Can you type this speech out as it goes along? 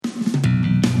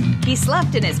He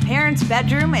slept in his parents'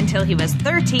 bedroom until he was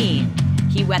 13.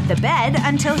 He wet the bed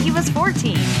until he was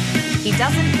 14. He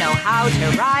doesn't know how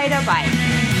to ride a bike.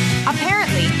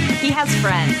 Apparently, he has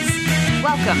friends.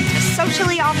 Welcome to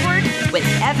Socially Awkward with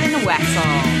Evan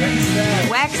Wexell.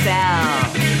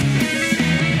 Wexell.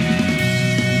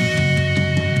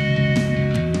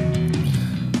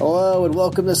 Hello and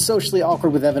welcome to Socially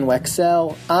Awkward with Evan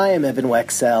Wexell. I am Evan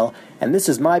Wexell, and this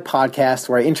is my podcast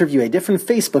where I interview a different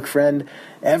Facebook friend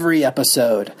every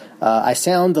episode. I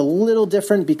sound a little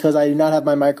different because I do not have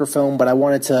my microphone, but I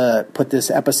wanted to put this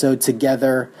episode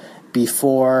together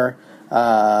before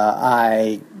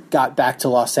I got back to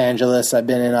Los Angeles. I've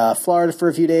been in Florida for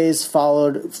a few days,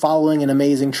 following an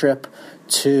amazing trip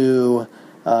to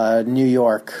New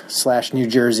York / New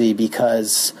Jersey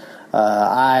because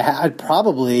I had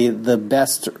probably the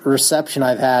best reception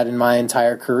I've had in my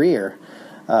entire career.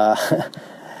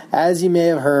 As you may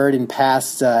have heard in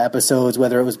past episodes,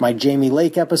 whether it was my Jamie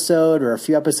Lake episode or a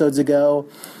few episodes ago,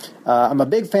 I'm a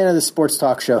big fan of the sports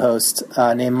talk show host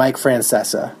named Mike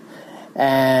Francesa.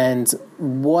 And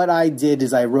what I did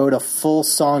is I wrote a full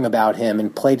song about him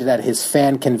and played it at his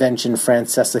fan convention,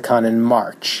 FrancescaCon, in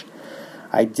March.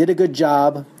 I did a good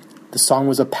job. The song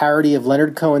was a parody of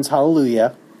Leonard Cohen's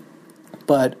Hallelujah.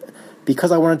 But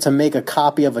because I wanted to make a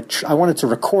copy of I wanted to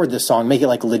record this song, make it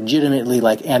like legitimately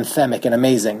like anthemic and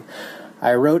amazing,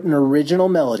 I wrote an original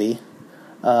melody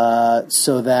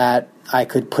so that I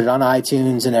could put it on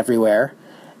iTunes and everywhere,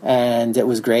 and it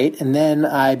was great. And then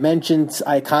I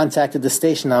contacted the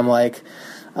station. I'm like,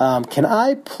 can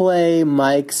I play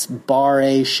Mike's Bar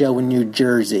A show in New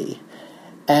Jersey?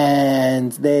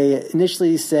 And they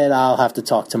initially said, I'll have to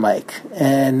talk to Mike.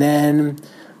 And then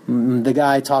the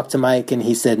guy talked to Mike, and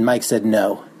Mike said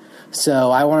no.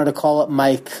 So I wanted to call up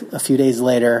Mike a few days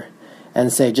later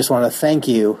and say, just want to thank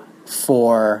you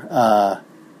for,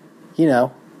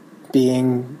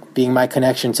 being my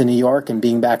connection to New York and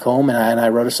being back home, and I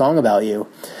wrote a song about you.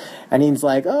 And he's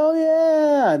like, oh,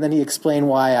 yeah. And then he explained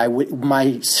why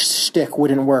my shtick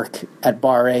wouldn't work at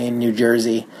Bar A in New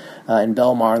Jersey, in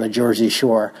Belmar on the Jersey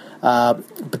Shore.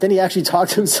 But then he actually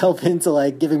talked himself into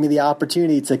like giving me the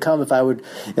opportunity to come if I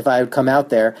would come out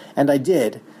there, and I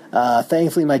did.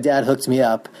 Thankfully, my dad hooked me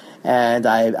up, and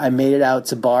I made it out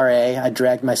to Bar A. I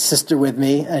dragged my sister with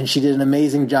me, and she did an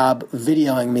amazing job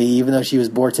videoing me, even though she was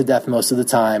bored to death most of the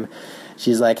time.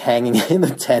 She's like hanging in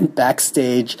the tent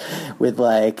backstage with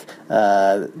like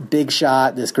Big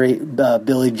Shot, this great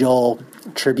Billy Joel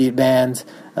tribute band.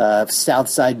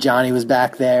 Southside Johnny was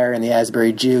back there, and the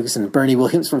Asbury Jukes, and Bernie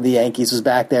Williams from the Yankees was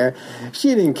back there.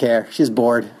 She didn't care. She was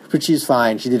bored, but she was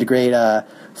fine. She did a great,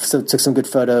 took some good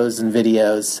photos and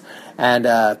videos.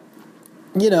 And,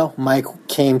 Mike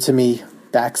came to me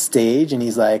backstage, and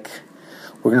he's like,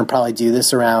 we're going to probably do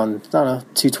this around,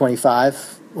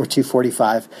 2:25 or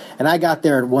 2:45. And I got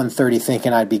there at 1:30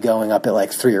 thinking I'd be going up at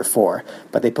like 3 or 4.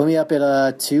 But they put me up at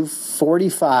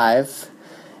 2:45.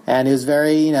 And it was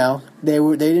very,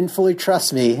 they didn't fully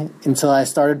trust me until I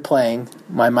started playing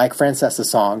my Mike Francesa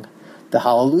song, the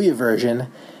Hallelujah version.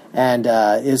 And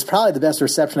it was probably the best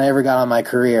reception I ever got on my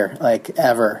career, like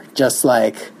ever. Just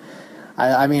like,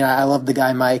 I love the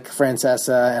guy Mike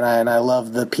Francesa, and I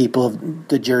love the people of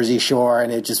the Jersey Shore,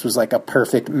 and it just was like a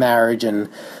perfect marriage and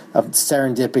of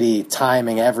serendipity,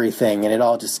 timing, everything. And it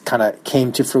all just kind of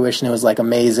came to fruition. It was like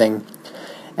amazing.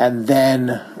 And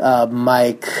then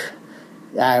Mike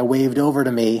waved over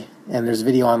to me, and there's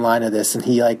video online of this, and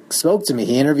he like spoke to me.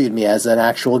 He interviewed me as an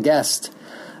actual guest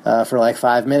for like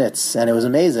 5 minutes, and it was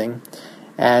amazing.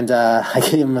 And I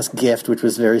gave him a gift, which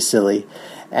was very silly,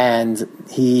 and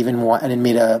he even wanted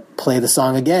me to play the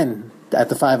song again at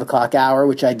the 5 o'clock hour,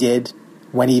 which I did.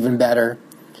 Went even better.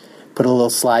 Put a little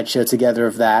slideshow together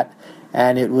of that,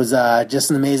 and it was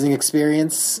just an amazing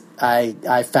experience.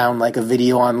 I found like a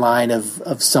video online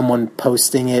of someone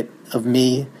posting it of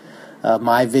me.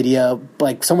 My video,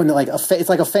 like someone like it's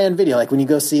like a fan video, like when you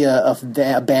go see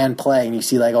a band play and you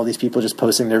see like all these people just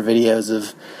posting their videos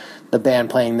of the band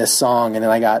playing this song, and then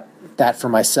I got that for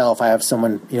myself. I have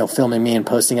someone filming me and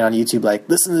posting it on YouTube, like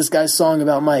listen to this guy's song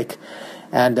about Mike,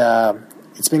 and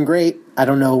it's been great. I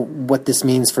don't know what this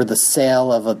means for the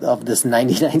sale of this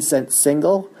 99-cent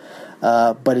single,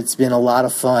 but it's been a lot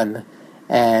of fun,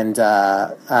 and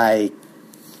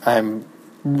I'm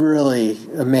really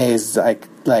amazed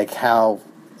like how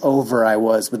over I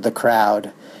was with the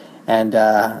crowd, and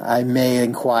I may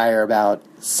inquire about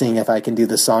seeing if I can do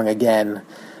the song again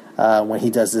when he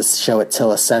does this show at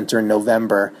Tilla Center in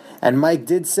November. And Mike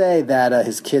did say that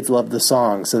his kids love the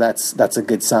song, so that's a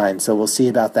good sign. So we'll see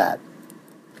about that.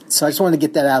 So I just wanted to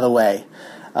get that out of the way.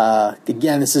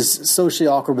 Again, this is Socially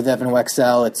Awkward with Evan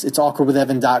Wexell. It's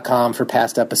awkwardwithevan.com for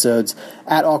past episodes,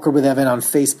 at Awkward with Evan on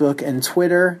Facebook and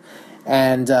Twitter.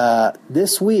 And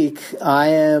this week, I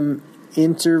am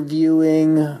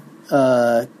interviewing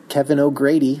Kevin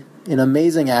O'Grady, an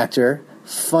amazing actor,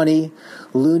 funny,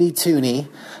 Looney Toony,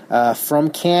 from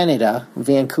Canada,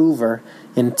 Vancouver,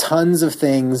 in tons of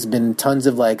things, been tons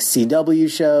of like CW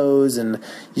shows, and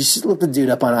you should look the dude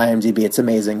up on IMDb. It's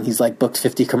amazing. He's like booked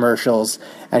 50 commercials,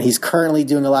 and he's currently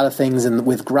doing a lot of things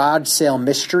with Garage Sale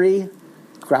Mysteries.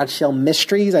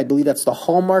 I believe that's the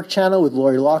Hallmark Channel with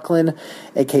Lori Loughlin,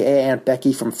 a.k.a. Aunt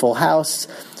Becky from Full House,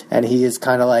 and he is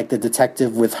kind of like the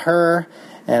detective with her,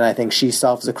 and I think she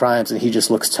solves the crimes, and he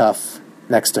just looks tough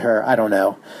next to her. I don't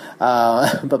know.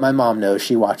 But my mom knows.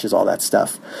 She watches all that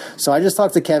stuff. So I just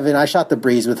talked to Kevin. I shot the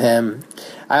breeze with him.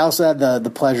 I also had the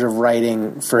pleasure of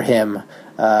writing for him.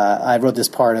 I wrote this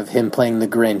part of him playing the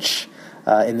Grinch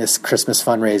in this Christmas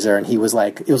fundraiser, and it was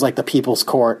like the People's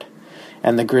Court,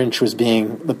 and the Grinch was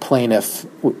being the plaintiff.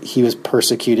 He was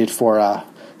persecuted for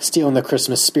stealing the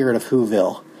Christmas spirit of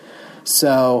Whoville.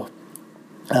 So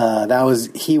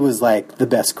he was like the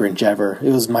best Grinch ever.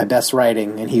 It was my best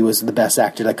writing, and he was the best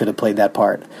actor that could have played that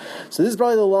part. So this is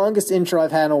probably the longest intro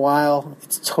I've had in a while.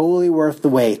 It's totally worth the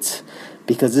wait,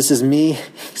 because this is me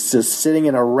just sitting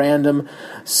in a random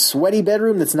sweaty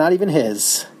bedroom that's not even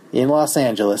his in Los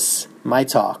Angeles. My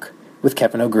talk with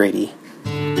Kevin O'Grady.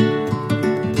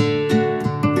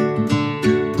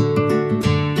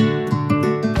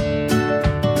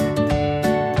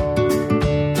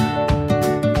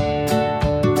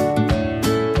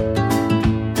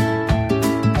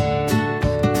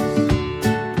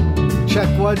 Check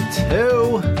 1,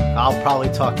 2. I'll probably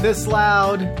talk this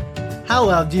loud. How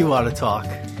loud do you want to talk?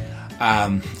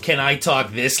 Can I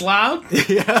talk this loud?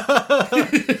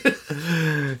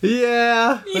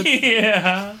 Yeah.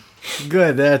 Yeah.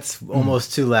 Good, that's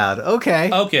almost too loud.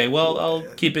 Okay. Okay, well, I'll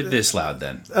keep it this loud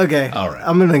then. Okay. All right.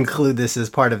 I'm going to include this as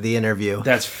part of the interview.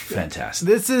 That's fantastic.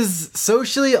 This is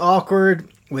Socially Awkward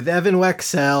with Evan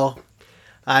Wexell.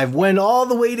 I went all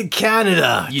the way to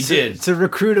Canada. You did. To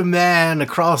recruit a man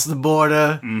across the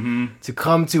border to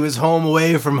come to his home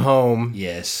away from home.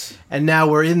 Yes. And now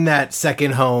we're in that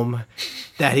second home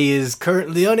that he is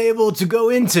currently unable to go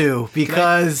into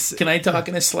because... Can I talk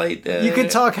in a slight you can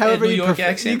talk however New York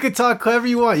accent? You can talk however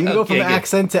you want. You can go from good.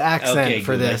 accent to accent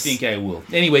for good. this. I think I will.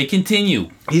 Anyway,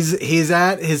 continue. He's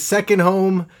at his second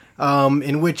home,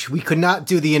 in which we could not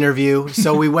do the interview,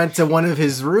 so we went to one of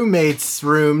his roommates'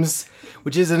 rooms,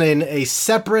 which is in a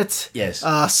separate,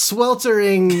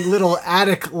 sweltering little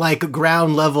attic-like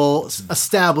ground level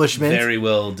establishment. Very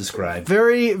well described.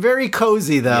 Very, very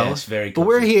cozy, though. Yes, very cozy. But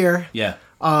we're here. Yeah.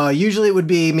 Usually it would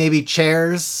be maybe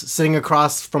chairs sitting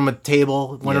across from a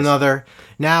table, one another.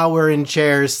 Now we're in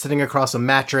chairs sitting across a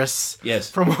mattress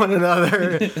from one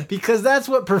another, because that's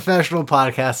what professional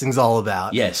podcasting's all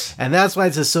about. Yes. And that's why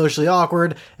it's a Socially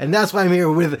Awkward, and that's why I'm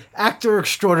here with actor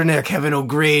extraordinaire Kevin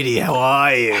O'Grady. How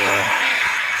are you?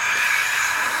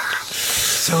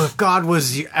 So if God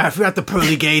was at the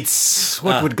pearly gates,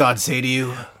 what would God say to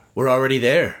you? We're already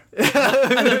there. I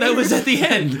thought that was at the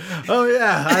end. Oh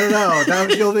yeah, I don't know. That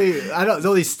was the only. I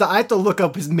have to look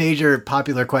up his major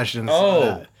popular questions.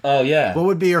 Oh yeah. What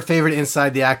would be your favorite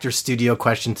inside the actor studio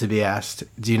question to be asked?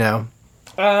 Do you know?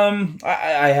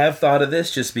 I have thought of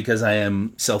this just because I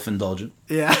am self-indulgent.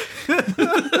 Yeah.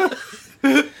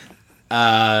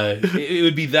 It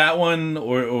would be that one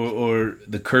or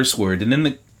the curse word, and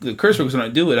then the curse word was when I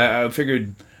do it. I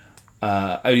figured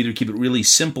I would either keep it really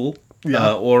simple.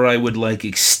 Or I would like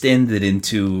extend it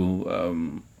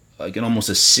into like an almost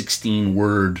a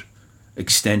 16-word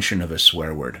extension of a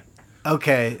swear word.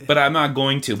 Okay, but I'm not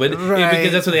going to. But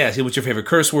because that's what they ask. What's your favorite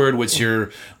curse word? What's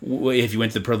your if you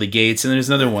went to the pearly gates? And there's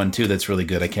another one too that's really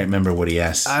good. I can't remember what he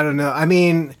asked. I don't know. I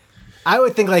mean, I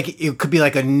would think like it could be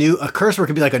like a curse word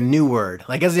could be like a new word.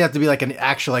 Like it doesn't have to be like an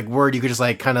actual like word. You could just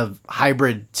like kind of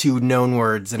hybrid two known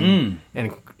words and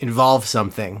involve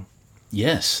something.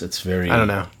 Yes, that's very. I don't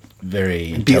know.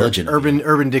 Very intelligent.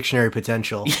 Urban dictionary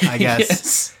potential, I guess.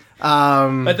 Yes.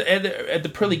 At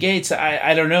the pearly gates,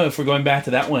 I don't know if we're going back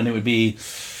to that one. It would be,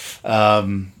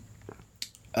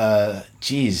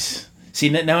 geez. See,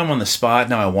 now I'm on the spot.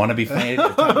 Now I want to be funny. I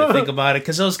have time to think about it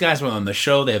because those guys were on the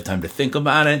show. They have time to think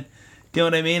about it. Do you know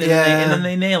what I mean? And then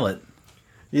they nail it.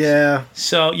 Yeah.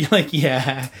 So you're like,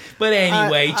 yeah. But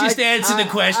anyway, just answer the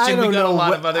question. We got a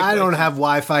lot of other questions. I don't have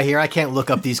Wi-Fi here. I can't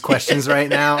look up these questions right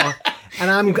now. And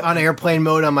I'm on airplane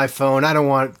mode on my phone. I don't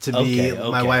want to be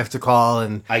my wife to call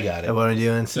and I got it. What I'm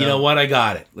doing. So. You know what? I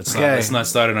got it. Let's not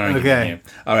start an argument here.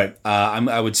 All right.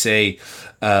 I would say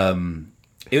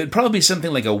It would probably be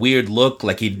something like a weird look,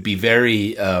 like he'd be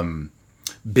very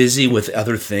busy with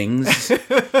other things,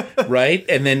 right?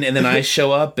 And then I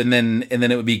show up, and then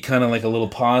it would be kind of like a little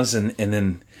pause, and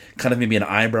then kind of maybe an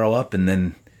eyebrow up, and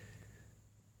then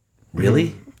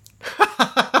really.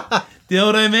 Do you know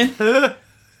what I mean?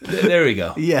 There we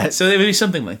go. Yeah. So it would be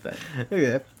something like that.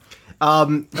 Okay.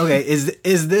 Okay.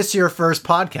 Is this your first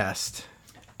podcast?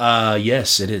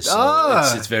 Yes, it is.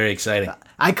 So it's very exciting.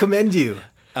 I commend you.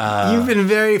 You've been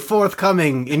very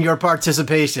forthcoming in your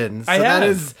participation. So I have. That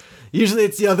is, usually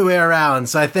it's the other way around.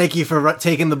 So I thank you for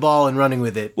taking the ball and running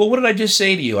with it. Well, what did I just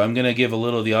say to you? I'm going to give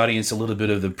the audience a little bit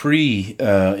of the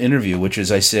pre-interview, which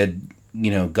is I said,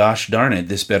 gosh darn it,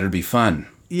 this better be fun.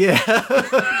 Yeah,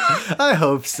 I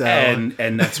hope so.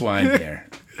 And that's why I'm here.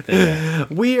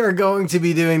 We are going to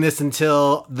be doing this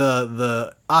until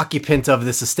the occupant of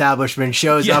this establishment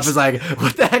shows up. Is like,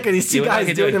 what the heck are these two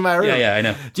guys doing in my room? Yeah, I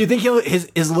know. Do you think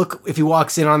his look, if he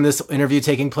walks in on this interview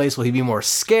taking place, will he be more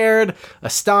scared,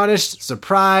 astonished,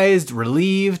 surprised,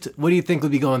 relieved? What do you think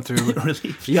would be going through?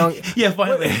 Relieved. Yeah,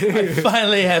 finally. I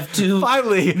finally have two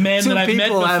men that I've met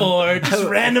before just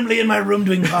randomly in my room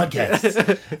doing podcasts.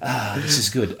 This is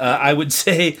good. I would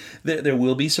say there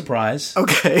will be surprise.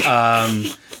 Okay.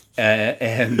 And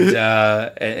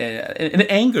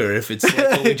anger if it's like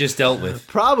what we just dealt with.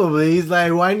 Probably. He's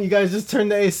like, why didn't you guys just turn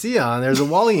the AC on? There's a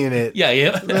wall unit.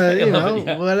 Yeah.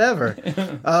 Whatever.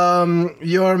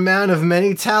 You're a man of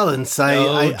many talents.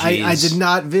 I did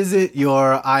not visit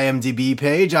your IMDb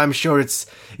page. I'm sure it's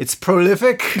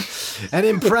prolific and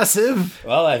impressive.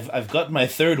 Well, I've got my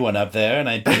third one up there, and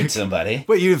I paid somebody. Wait,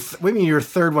 what do you mean your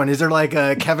third one? Is there like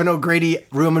a Kevin O'Grady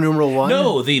Roman numeral 1?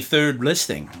 No, the third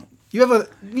listing. You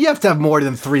have to have more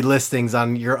than 3 listings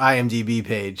on your IMDb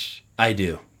page. I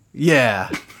do. Yeah.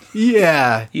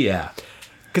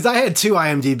 Because I had 2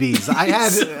 IMDb's. I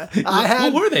had.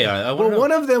 What were they?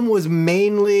 One of them was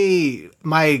mainly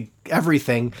my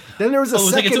everything. Then there was a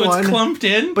second one. It's clumped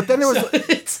in. But then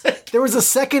there was a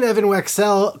second Evan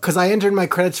Wexell because I entered my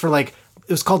credits for it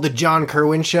was called the John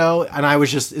Kerwin Show, and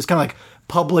it's kind of like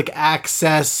public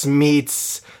access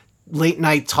meets late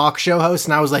night talk show host,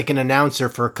 and I was like an announcer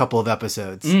for a couple of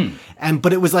episodes.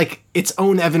 But it was like its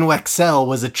own Evan Wexell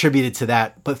was attributed to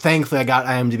that. But thankfully I got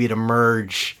IMDb to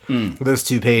merge those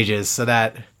 2 pages so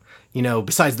that,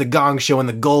 besides the Gong Show and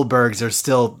the Goldbergs, there's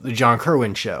still the John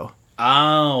Kerwin Show.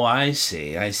 Oh, I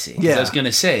see. Yeah. I was going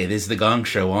to say, there's the Gong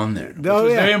Show on there. Which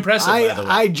was very impressive, by the way.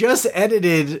 I just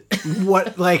edited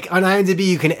what, on IMDb,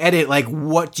 you can edit,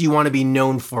 what do you want to be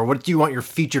known for? What do you want your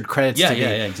featured credits to be?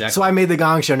 Yeah, exactly. So I made the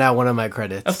Gong Show now one of my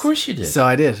credits. Of course you did. So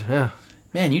I did, yeah.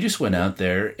 Man, you just went out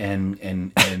there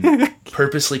and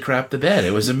purposely crapped the bed.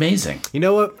 It was amazing. You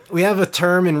know what? We have a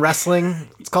term in wrestling.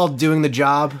 It's called doing the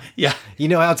job. Yeah. You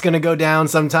know how it's going to go down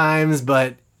sometimes,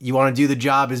 but you want to do the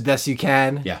job as best you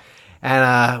can. Yeah.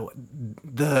 And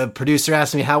the producer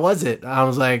asked me, how was it? I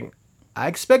was like, I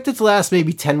expect it to last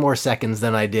maybe 10 more seconds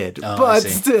than I did. Oh, but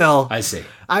still, I see.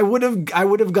 I would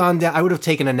have gone down. I would have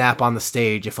taken a nap on the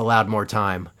stage if allowed more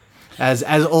time, as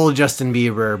old Justin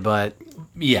Bieber. But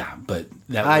yeah, but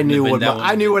I knew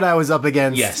what I was up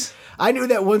against. Yes. I knew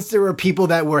that once there were people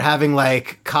that were having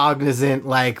cognizant,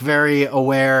 very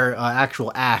aware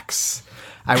actual acts,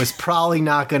 I was probably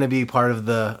not going to be part of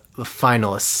the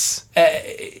finalists.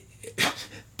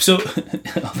 So,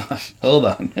 hold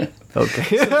on.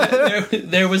 Okay. So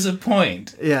there was a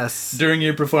point. Yes. During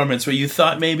your performance where you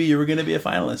thought maybe you were going to be a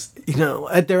finalist.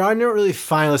 There are not really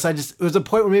finalists. It was a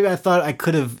point where maybe I thought I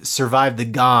could have survived the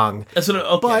gong. That's what.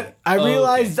 Okay. But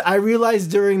I realized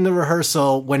during the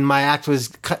rehearsal when my act was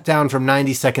cut down from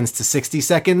 90 seconds to 60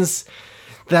 seconds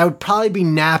that I would probably be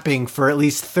napping for at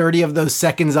least 30 of those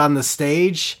seconds on the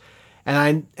stage.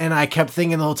 And I kept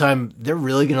thinking the whole time, they're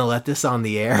really going to let this on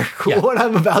the air? Yeah. What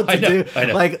I'm about to do? I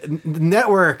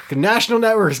know. National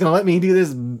network is going to let me do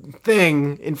this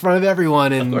thing in front of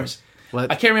everyone. And of course.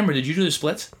 I can't remember. Did you do the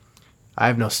splits?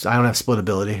 I don't have split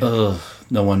ability. Oh,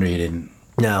 no wonder you didn't.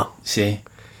 No. See?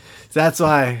 That's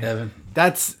why. Evan.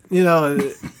 That's,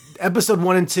 episode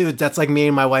 1 and 2, that's like me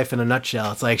and my wife in a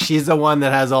nutshell. It's like she's the one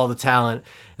that has all the talent,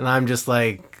 and I'm just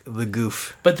like the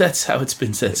goof. But that's how it's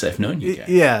been since I've known you guys.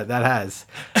 Yeah, that has.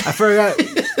 I forgot.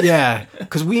 Yeah,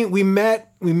 because we met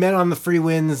on the Free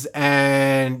Wins,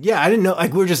 and I didn't know. We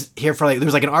were just here for there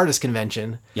was an artist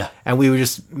convention. Yeah, and we were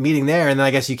just meeting there, and then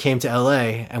I guess you came to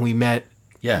LA, and we met.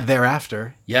 Yeah.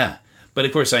 Thereafter. Yeah, but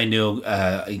of course I knew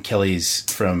Kelly's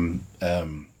from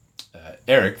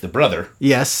Eric, the brother.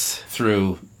 Yes.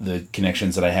 Through the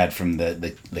connections that I had from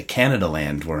the Canada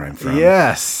land where I'm from.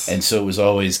 Yes. And so it was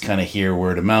always kind of hear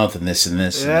word of mouth and this and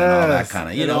this and all that kind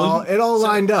of, it all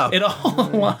lined up. It all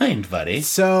aligned, buddy.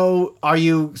 So are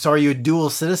you a dual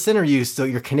citizen, or are you still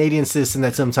your Canadian citizen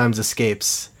that sometimes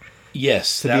escapes?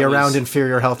 Yes, to be around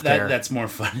inferior health care. That's more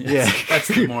fun. Yeah, that's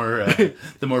the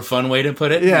more fun way to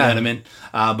put it. Yeah, you know what I mean.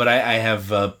 But I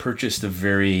have purchased a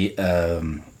very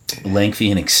lengthy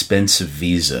and expensive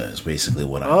visa. Is basically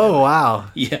what I'm. Oh doing.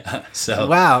 Wow! Yeah. So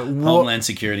wow, Homeland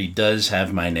Security does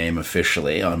have my name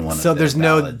officially on one. So of their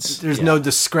ballots. There's no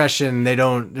discretion.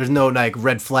 There's no like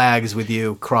red flags with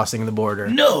you crossing the border.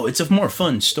 No, it's a more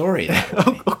fun story.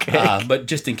 Okay. But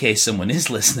just in case someone is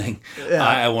listening,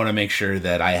 I want to make sure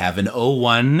that I have an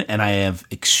 01 and I have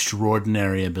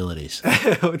extraordinary abilities.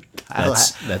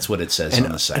 That's what it says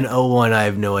on the site. An 01, I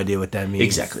have no idea what that means.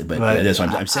 Exactly, but that's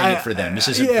what I'm saying it for them. This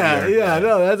isn't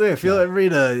no, that's okay. Feel free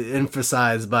to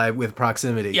emphasize with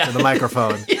proximity to the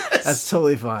microphone. Yes. That's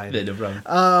totally fine. No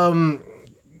problem.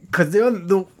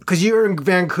 Because you were in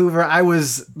Vancouver,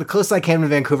 the closest I came to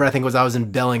Vancouver, I think I was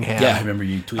in Bellingham. Yeah, I remember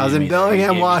you tweeting. I was in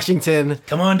Bellingham, Washington.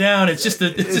 Come on down. It's just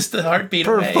the heartbeat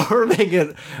away. Performing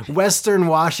at Western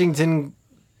Washington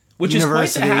Which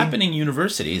University. Is quite a happening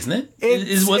university, isn't it?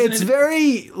 It's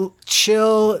very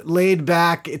chill, laid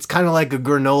back. It's kind of like a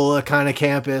granola kind of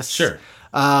campus. Sure.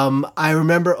 I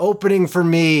remember opening for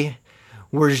me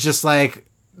was just like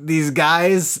these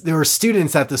guys, there were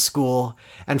students at the school,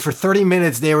 and for 30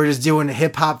 minutes they were just doing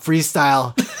hip hop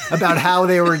freestyle about how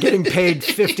they were getting paid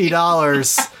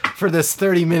 $50 for this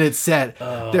 30-minute set.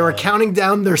 They were counting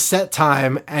down their set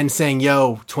time and saying,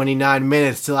 yo, 29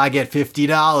 minutes till I get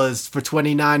 $50 for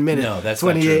 29 minutes. No, that's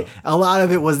 28. not true. A lot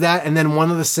of it was that, and then one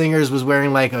of the singers was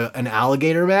wearing like an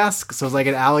alligator mask, so it was like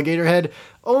an alligator head,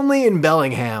 only in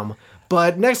Bellingham.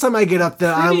 But next time I get up there,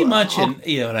 you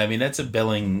know what I mean. That's a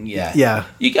billing. Yeah, yeah.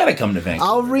 You got to come to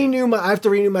Vancouver. I have to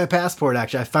renew my passport.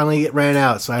 Actually, I finally ran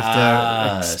out, so I have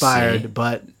to expired. See.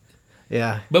 But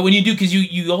yeah. But when you do, because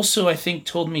you also I think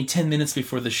told me 10 minutes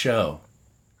before the show.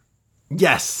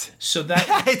 Yes. So that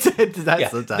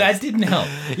that didn't help.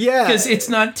 Yeah, because it's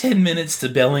not 10 minutes to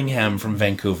Bellingham from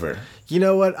Vancouver. You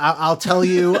know what? I'll tell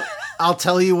you. I'll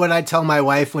tell you what I tell my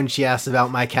wife when she asks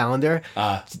about my calendar.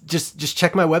 Just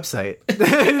check my website.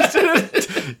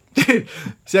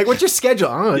 She's like, "What's your schedule?"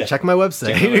 I don't know. Check my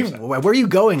website. Where are you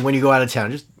going when you go out of town?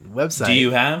 Just website. Do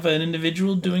you have an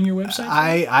individual doing your website?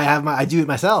 I do it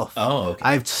myself. Oh, okay.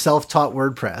 I've self-taught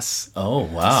WordPress. Oh,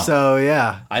 wow. So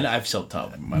yeah, I've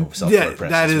self-taught myself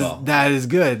WordPress as well. That is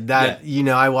good.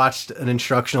 I watched an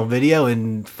instructional video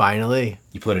and finally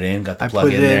you put it in, got the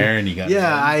plug in there, and you got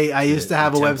I used to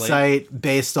have a website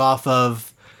based off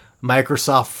of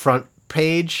Microsoft Front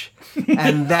Page,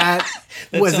 and that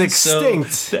was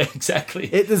extinct. Exactly.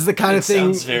 It is the kind of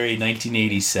thing. Sounds very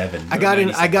 1987. I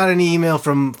got an email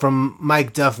from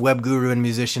Mike Duff, web guru and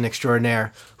musician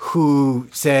extraordinaire, who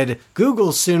said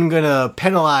Google's soon gonna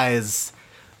penalize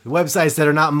websites that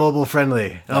are not mobile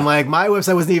friendly. And I'm like, my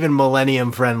website wasn't even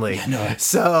millennium friendly.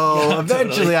 So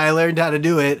eventually I learned how to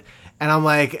do it, and I'm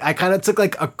like, I kind of took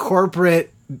like a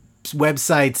corporate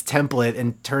website's template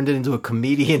and turned it into a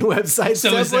comedian website.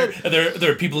 So template. Are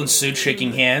there people in suits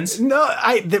shaking hands? No,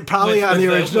 they're probably on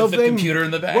the original with thing. The computer in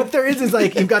the back. What there is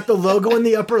like you've got the logo in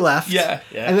the upper left. Yeah.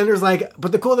 And then there's like,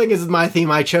 but the cool thing is my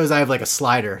theme I chose. I have like a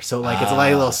slider, so like it's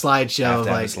like a little slideshow of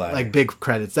like big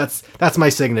credits. That's my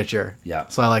signature. Yeah.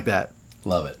 So I like that.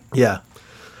 Love it. Yeah.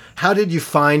 How did you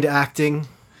find acting?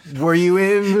 Were you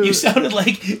in? You sounded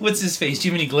like what's his face,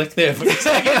 Jiminy Glick there for a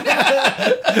second.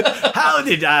 How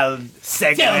did I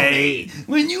segue? Tell me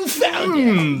when you found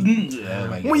it. Oh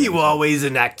my God. Were you always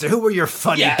an actor? Who were your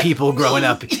funny people growing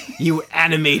up? You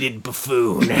animated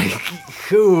buffoon.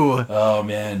 Who? Oh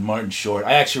man, Martin Short.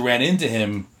 I actually ran into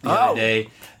him the other day.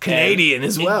 Canadian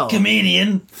as well.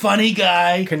 Comedian, funny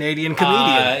guy. Canadian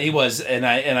comedian. He was, and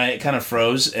I kind of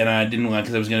froze, and I didn't want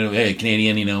because I was going to. Hey,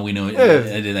 Canadian, we know it.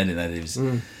 I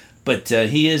didn't. But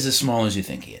he is as small as you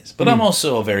think he is. But I'm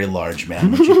also a very large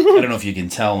man. Which I don't know if you can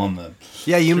tell on the.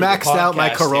 Yeah, you maxed out my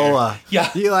Corolla. Here.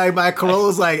 Yeah, you like my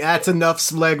Corolla's like that's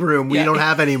enough leg room. We don't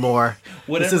have anymore.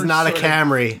 This is not a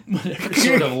Camry. Whatever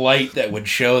sort of light that would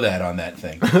show that on that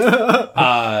thing.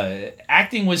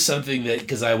 Acting was something that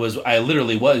because I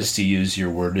literally was, to use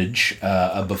your wordage,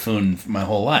 a buffoon my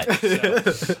whole life.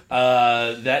 So,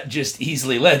 that just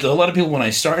easily led. A lot of people when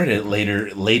I started it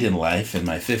late in life in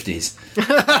my 50s,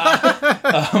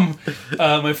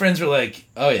 my friends were like,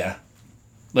 "Oh yeah,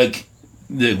 like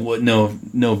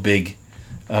no big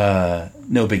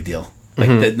deal."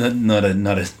 Like not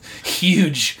a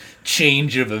huge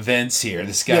change of events here.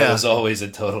 This guy was always a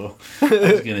total. I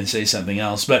was going to say something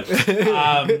else, but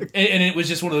and it was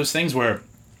just one of those things where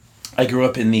I grew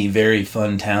up in the very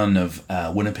fun town of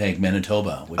Winnipeg,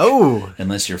 Manitoba. Which,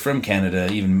 unless you're from Canada,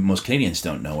 even most Canadians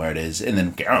don't know where it is. And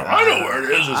then, I know where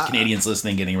it is. There's Canadians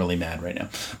listening getting really mad right now.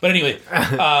 But anyway,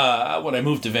 when I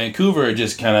moved to Vancouver, it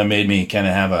just kind of made me kind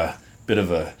of have a bit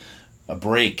of a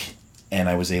break. And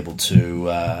I was able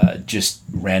to just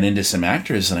ran into some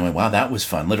actors, and I went, wow, that was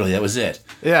fun. Literally, that was it.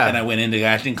 Yeah. And I went into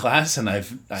acting class, and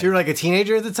So you were like a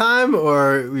teenager at the time,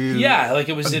 or like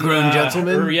it was a grown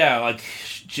gentleman? Like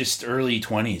just early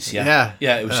 20s. Yeah.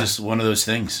 It was just one of those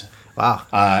things. Wow.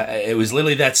 It was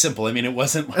literally that simple. I mean, it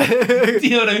wasn't like, you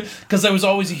know what I mean? Because I was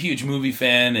always a huge movie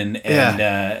fan,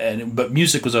 but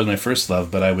music was always my first love.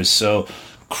 But I was so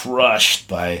crushed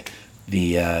by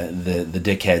the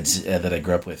dickheads that I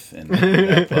grew up with, and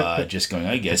just going,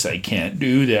 I guess I can't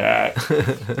do that,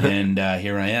 and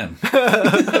here I am.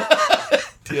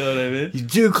 You know what I mean? You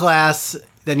do class,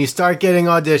 then you start getting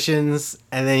auditions,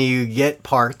 and then you get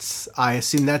parts. I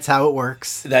assume that's how it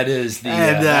works. That is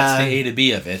that's the A to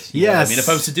B of it. Yes. I mean, if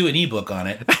I was to do an ebook on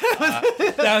it,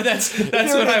 that's what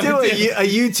I would do. A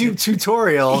YouTube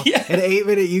tutorial, an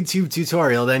 8-minute YouTube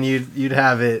tutorial, then you'd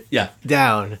have it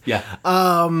down. Yeah.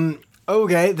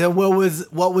 Okay, then what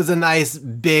was a nice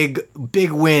big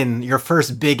win? Your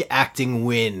first big acting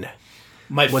win?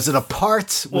 Was it a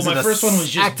part? My first one was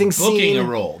just acting booking scene? A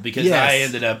role, because I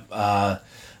ended up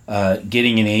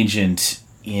getting an agent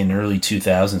in early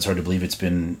 2000s. Hard to believe it's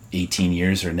been 18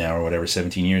 years or now or whatever,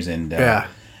 17 years, and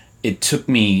it took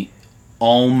me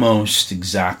almost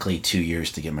exactly 2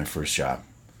 years to get my first job.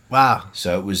 Wow!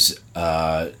 So it was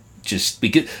just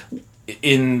because.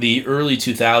 In the early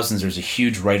 2000s, there was a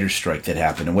huge writer's strike that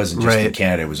happened. It wasn't just in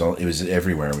Canada; it was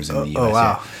everywhere. It was in the US. Oh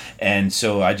wow! And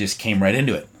so I just came right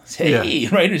into it. Hey,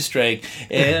 writer's strike,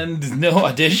 and no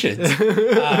auditions.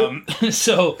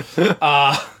 So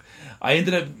I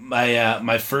ended up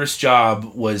my first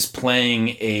job was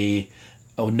playing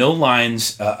no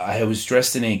lines. I was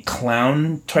dressed in a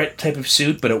clown type of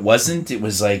suit, but it wasn't. It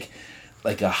was like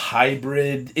a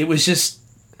hybrid. It was just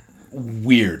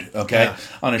weird,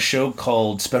 on a show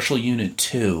called Special Unit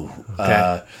 2,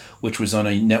 which was on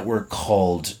a network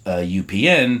called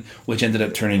UPN, which ended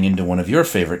up turning into one of your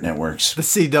favorite networks, the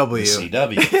CW.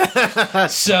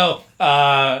 So,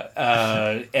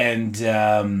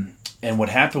 and what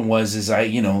happened was I,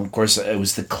 of course, it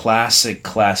was the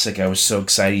classic. I was so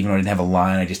excited, even though I didn't have a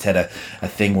line. I just had a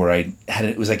thing where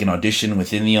it was like an audition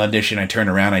within the audition. I turn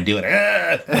around, I do it,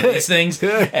 these things,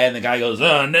 and the guy goes,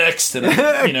 next,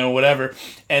 and whatever.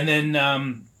 And then,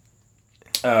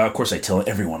 of course, I tell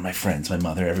everyone, my friends, my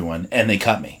mother, everyone, and they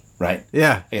cut me. Right?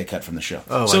 Yeah. I got cut from the show.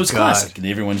 Oh, so it's classic. And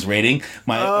everyone's rating.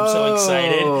 I'm so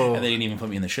excited, and they didn't even put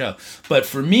me in the show. But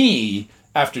for me,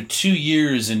 after 2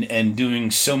 years and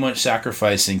doing so much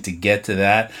sacrificing to get to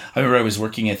that, I remember I was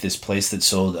working at this place that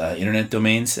sold internet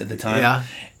domains at the time,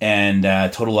 and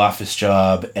total office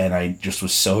job, and I just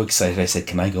was so excited. I said,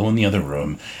 "Can I go in the other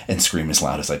room and scream as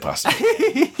loud as I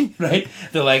possibly can?" Right?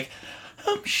 They're like,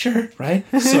 "Sure." Right?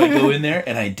 So I go in there,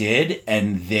 and I did,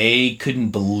 and they couldn't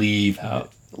believe how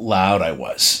loud I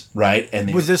was, right?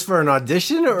 And was this for an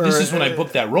audition, or this is when I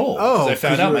booked that role? Because I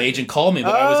found out my agent called me,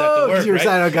 but I was at the work. You were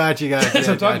saying, got you.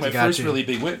 So I'm talking my first really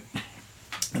big win,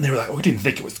 and they were like, "We didn't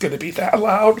think it was going to be that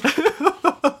loud."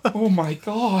 Oh my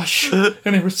gosh! And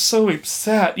they were so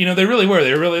upset. They really were.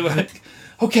 They were really like,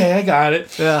 "Okay, I got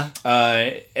it." Yeah.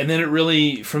 And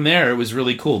then from there, it was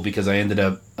really cool because I ended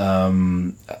up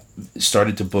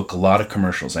started to book a lot of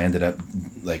commercials. I ended up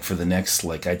for the next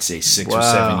I'd say 6 or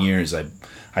 7 years,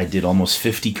 I did almost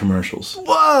 50 commercials.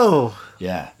 Whoa!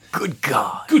 Yeah. Good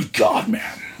God. Good God,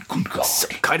 man. Good God.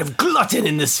 Some kind of glutton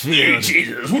in this field. Hey,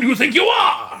 Jesus, who do you think you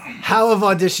are? How have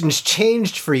auditions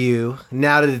changed for you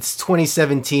now that it's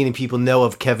 2017 and people know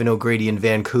of Kevin O'Grady in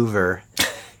Vancouver?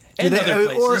 And other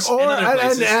places.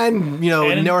 And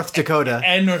North Dakota.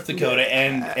 And North Dakota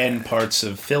and parts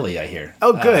of Philly, I hear.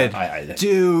 Oh, good.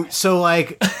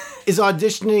 Is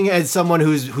auditioning as someone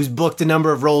who's booked a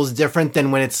number of roles different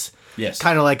than when it's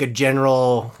kind of like a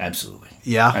general... Absolutely.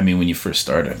 Yeah. I mean, when you first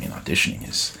start, auditioning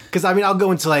is... Because, I'll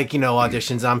go into,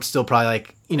 auditions. I'm still probably,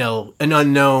 an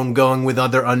unknown going with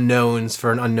other unknowns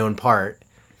for an unknown part.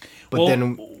 But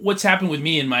then... What's happened with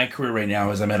me in my career right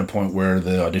now is I'm at a point where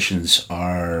the auditions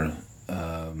are...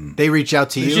 they reach out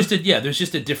to you? There's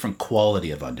just a different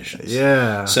quality of auditions.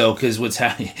 Yeah. So, because what's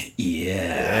happening...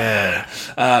 Yeah.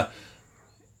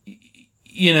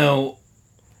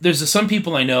 There's some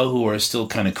people I know who are still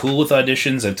kind of cool with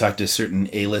auditions. I've talked to certain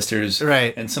A-listers.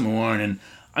 Right. And some who aren't. And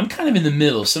I'm kind of in the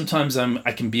middle. Sometimes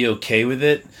I can be okay with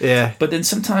it. Yeah. But then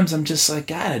sometimes I'm just like,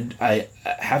 God, I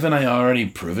already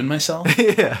proven myself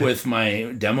with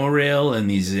my demo reel and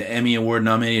these Emmy Award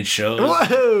nominated shows.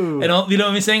 Whoa! And all, you know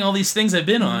what I'm saying? All these things I've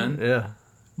been on. Yeah.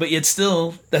 But yet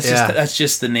still, that's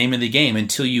just the name of the game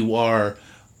until you are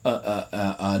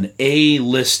an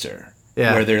A-lister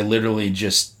where they're literally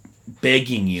just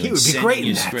begging you and sending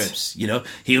you scripts. You know,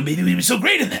 he would be so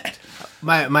great in that.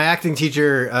 My acting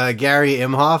teacher, Gary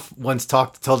Imhoff, once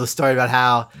told a story about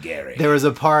how there was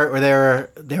a part where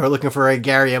they were looking for a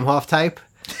Gary Imhoff type,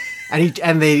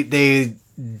 and they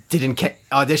didn't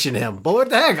audition him. But what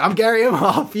the heck? I'm Gary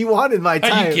Imhoff. You wanted my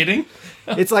type. Are you kidding?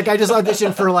 It's like I just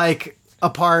auditioned for like a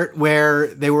part where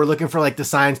they were looking for like the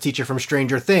science teacher from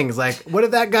Stranger Things. Like, what if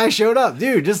that guy showed up?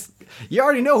 Dude, you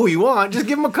already know who you want. Just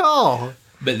give him a call.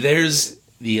 But there's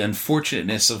the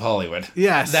unfortunateness of Hollywood.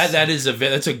 Yes.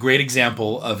 That's a great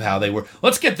example of how they were.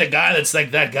 Let's get the guy that's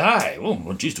like that guy.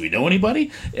 Oh, geez, do we know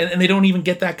anybody? And they don't even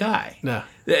get that guy. No.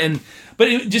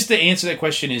 Just to answer that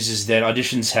question is that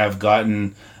auditions have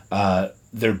gotten,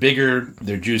 they're bigger,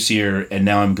 they're juicier, and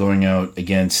now I'm going out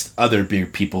against other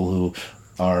big people who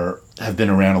have been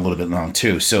around a little bit long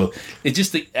too. So it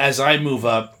just, as I move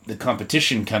up, the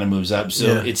competition kind of moves up.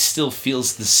 So it still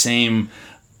feels the same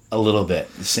a little bit,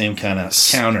 the same kind of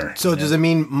counter. So does it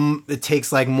mean it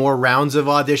takes like more rounds of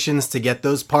auditions to get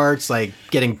those parts, like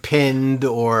getting pinned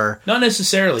or not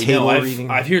necessarily? No,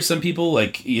 I've heard some people,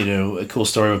 like, you know, a cool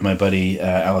story with my buddy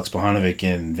Alex Bohanovic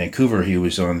in Vancouver. He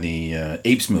was on the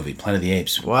Apes movie, Planet of the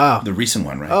Apes. Wow, the recent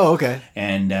one, right? Oh, okay.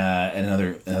 And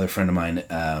another friend of mine,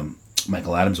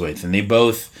 Michael Adamswaith, and they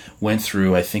both went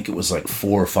through, I think it was like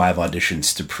 4 or 5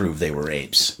 auditions to prove they were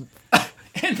apes.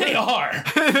 And they are.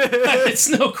 It's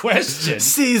no question.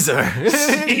 Caesar.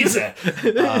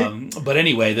 But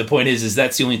anyway, the point is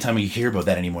that's the only time you hear about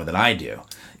that anymore than I do.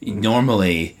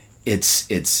 Normally,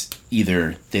 it's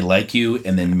either they like you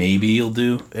and then maybe you'll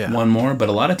do one more. But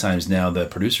a lot of times now the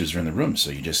producers are in the room, so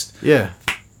you just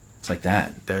it's like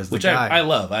that. There's the which guy. I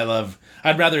love.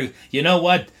 I'd rather, you know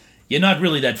what? You're not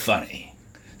really that funny,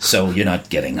 so you're not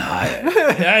getting hired.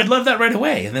 I'd love that right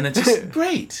away, and then it's just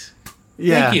great.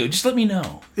 Yeah. Thank you. Just let me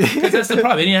know. Because that's the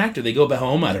problem. Any actor, they go back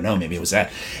home. I don't know. Maybe it was that.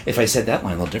 If I said that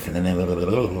line a little different, then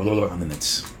and then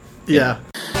it's... Yeah.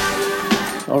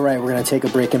 All right, we're going to take a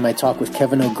break in my talk with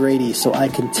Kevin O'Grady so I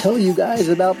can tell you guys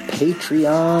about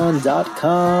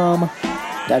Patreon.com.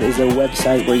 That is a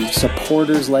website where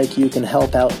supporters like you can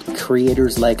help out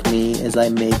creators like me as I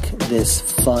make this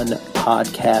fun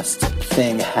podcast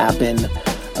thing happen.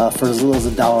 For as little as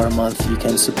 $1 a month, you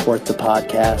can support the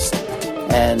podcast.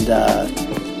 And,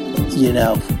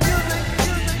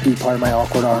 be part of my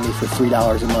awkward army for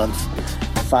 $3 a month,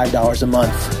 $5 a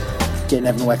month. Get an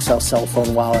Evan Wexell cell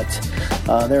phone wallet.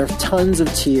 There are tons of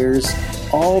tiers.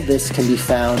 All this can be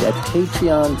found at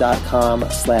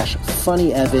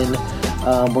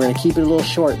patreon.com/funnyevan. We're going to keep it a little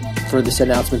short for this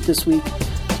announcement this week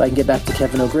so I can get back to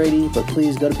Kevin O'Grady, but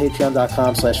please go to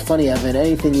patreon.com/funnyevan.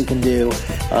 Anything you can do.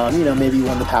 Maybe you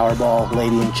won the Powerball,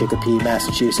 lady in Chicopee,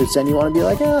 Massachusetts, and you want to be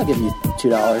like, I'll give you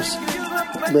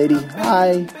 $2. Lady,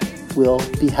 I will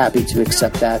be happy to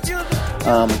accept that.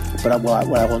 But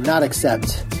what I will not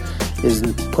accept is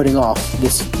putting off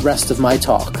this rest of my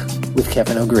talk with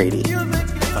Kevin O'Grady.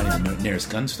 Finding the nearest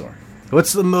gun store.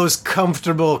 What's the most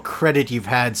comfortable credit you've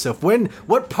had? So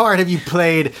what part have you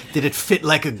played? Did it fit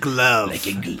like a glove? Like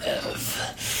a glove.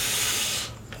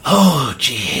 Oh,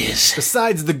 jeez.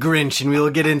 Besides the Grinch, and we'll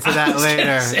get into that later.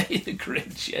 I was gonna say the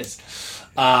Grinch, yes.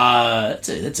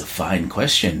 That's a fine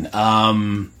question.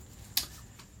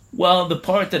 Well, the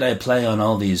part that I play on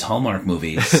all these Hallmark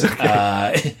movies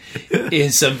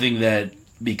is something that,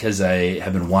 because I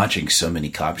have been watching so many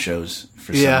cop shows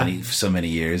for so many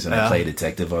years, and I play a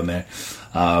detective on there.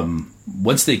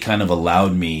 Once they kind of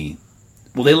allowed me,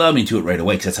 they allowed me to it right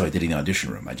away because that's how I did it in the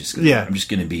audition room. I'm just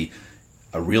going to be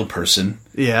a real person.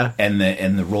 Yeah. And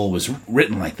the role was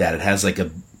written like that. It has like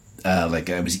like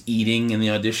I was eating in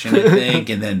the audition, I think,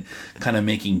 and then kind of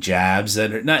making jabs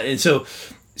that are not, and so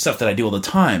stuff that I do all the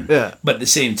time. Yeah. But at the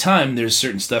same time, there's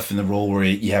certain stuff in the role where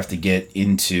you have to get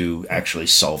into actually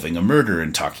solving a murder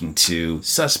and talking to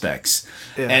suspects.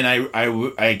 Yeah. And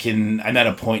I'm at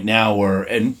a point now where,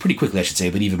 and pretty quickly I should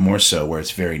say, but even more so, where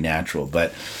it's very natural.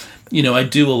 But I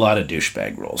do a lot of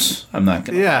douchebag roles. I'm not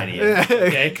going to lie to you.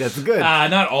 Okay? That's good.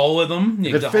 Not all of them.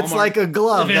 It fits like a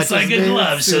glove. It fits like a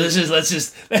glove. So let's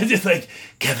just like,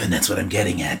 Kevin, that's what I'm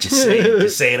getting at. Just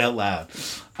say it out loud.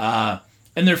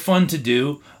 And they're fun to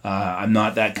do. I'm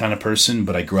not that kind of person,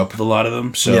 but I grew up with a lot of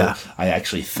them, so I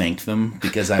actually thank them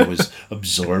because I was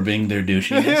absorbing their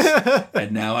douchiness,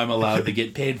 and now I'm allowed to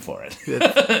get paid for it.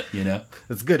 You know,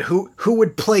 that's good. Who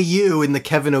would play you in the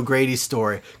Kevin O'Grady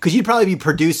story? Because you'd probably be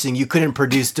producing. You couldn't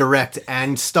produce, direct,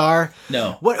 and star.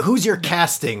 No. Who's your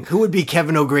casting? Who would be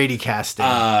Kevin O'Grady casting?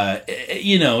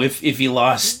 You know, if he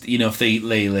lost, you know, if they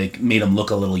like made him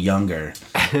look a little younger,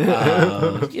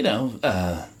 you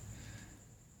know.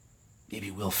 Maybe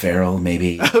Will Ferrell,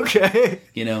 maybe. Okay.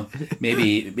 You know,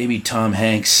 maybe Tom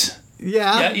Hanks.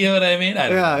 Yeah. You know what I mean? I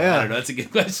don't know. I don't know. That's a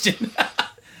good question.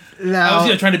 I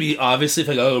was trying to be obviously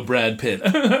like, Brad Pitt.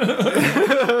 But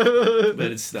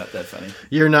it's not that funny.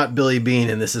 You're not Billy Bean,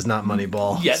 and this is not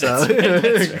Moneyball. Yeah, that's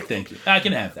right. Thank you. I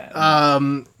can have that.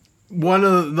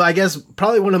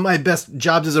 Probably one of my best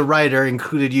jobs as a writer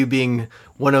included you being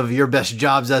one of your best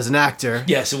jobs as an actor.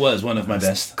 Yes, it was one of my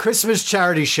best. Christmas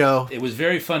charity show. It was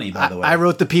very funny, by the way. I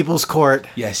wrote The People's Court.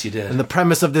 Yes, you did. And the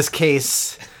premise of this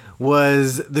case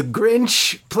was the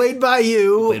Grinch, played by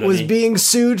you, was being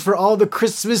sued for all the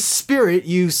Christmas spirit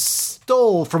you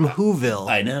stole from Whoville.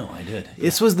 I know, I did. Yeah.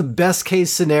 This was the best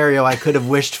case scenario I could have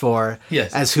wished for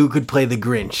as who could play the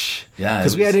Grinch. Yeah.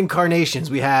 Because we had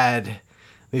incarnations. We had...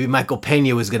 Maybe Michael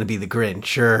Pena was going to be the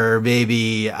Grinch, or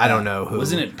maybe, I don't know who.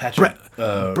 Not Patrick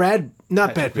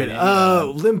Pitt.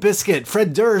 Limp Bizkit.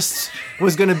 Fred Durst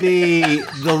was going to be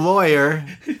the lawyer.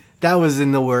 That was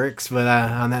in the works, but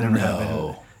that never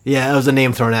happened. Yeah, that was a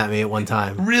name thrown at me at one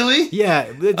time. Really?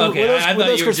 Yeah. Okay, I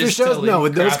thought you were just totally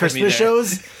with those Christmas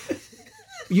shows,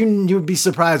 you'd be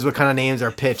surprised what kind of names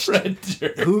are pitched. Fred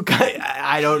Durst.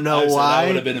 I don't know why. That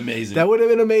would have been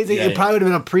amazing. Yeah, it probably would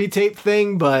have been a pre-taped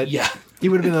thing, but... Yeah. He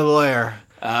would have been the lawyer.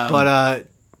 But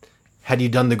had you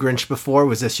done the Grinch before?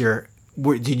 Was this your...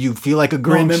 Did you feel like a Grinch?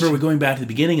 Well, remember, we're going back to the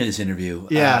beginning of this interview.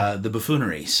 Yeah. The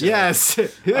buffoonery. So yes.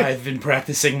 I've been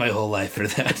practicing my whole life for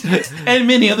that. And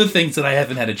many other things that I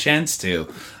haven't had a chance to.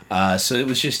 So it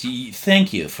was just,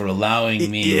 thank you for allowing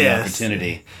me the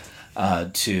opportunity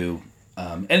to...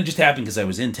 and it just happened because I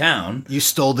was in town. You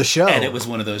stole the show. And it was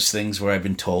one of those things where I've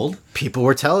been told. People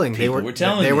were telling. They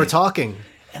were talking.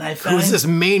 And I found, who's this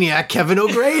maniac Kevin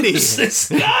O'Grady? Who's this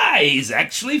guy? He's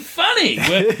actually funny.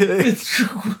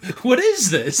 What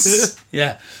is this?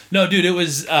 Yeah. No, dude, it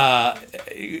was...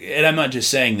 and I'm not just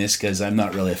saying this because I'm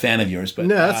not really a fan of yours, but...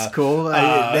 No, that's cool.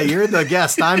 You're the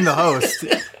guest. I'm the host.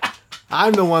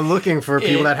 I'm the one looking for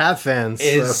people that have fans.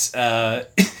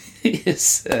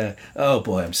 Oh,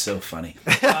 boy, I'm so funny.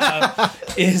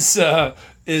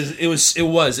 It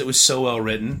was so well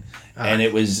written, and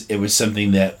it was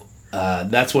something that...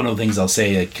 that's one of the things I'll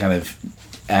say. It kind of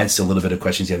adds to a little bit of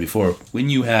questions you had before. When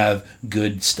you have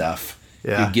good stuff,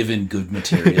 you're given good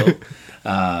material.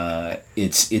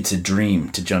 It's a dream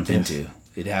to jump into.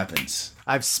 It happens.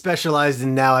 I've specialized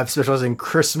in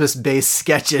Christmas-based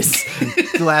sketches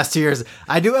the last 2 years.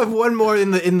 I do have one more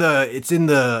in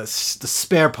the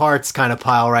spare parts kind of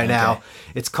pile right now.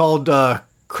 It's called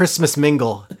Christmas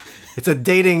Mingle. It's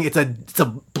a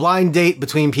blind date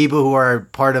between people who are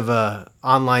part of a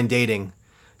online dating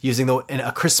using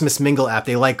a Christmas Mingle app.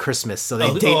 They like Christmas, so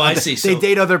they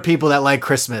date other people that like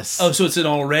Christmas. Oh, so it's an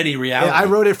already reality. Yeah, I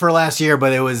wrote it for last year,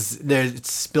 but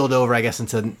it's spilled over, I guess,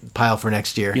 into pile for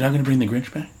next year. You're not going to bring the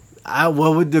Grinch back?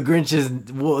 The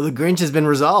Grinch has been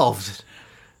resolved.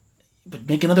 But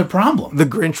make another problem. The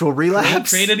Grinch will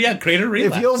relapse. Create a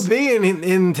relapse. If you'll be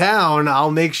in town, I'll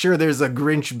make sure there's a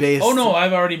Grinch-based... Oh, no,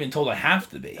 I've already been told I have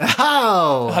to be.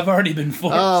 Oh! I've already been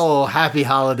forced. Oh, happy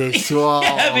holidays to all.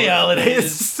 Happy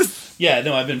holidays. Yeah,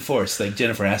 no, I've been forced. Like,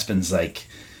 Jennifer Aspen's like,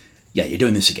 yeah, you're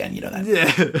doing this again, you know that.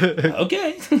 Yeah.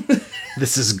 Okay.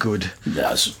 This is good.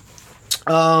 Yes.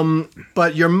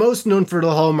 But you're most known for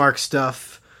the Hallmark stuff.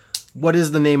 What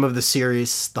is the name of the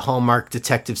series, the Hallmark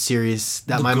detective series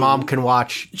that my mom can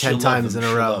watch 10 times in a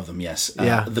row? She'll love them, yes.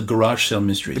 The Garage Sale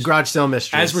Mysteries. The Garage Sale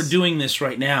Mysteries. As we're doing this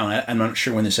right now, I'm not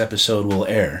sure when this episode will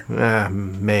air.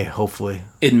 May, hopefully.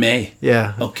 In May?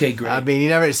 Yeah. Okay, great. I mean,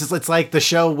 it's like the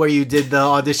show where you did the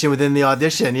audition within the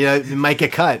audition. You know, it might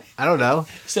get cut. I don't know.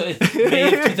 So, May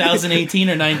of 2018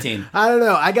 or 19? I don't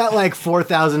know. I got like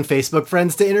 4,000 Facebook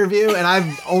friends to interview, and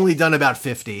I've only done about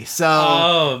 50.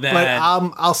 So, man. But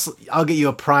I'll get you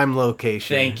a prime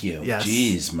location. Thank you. Yes.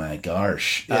 Jeez, my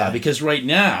gosh. Yeah. Because right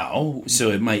now,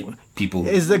 so it might people.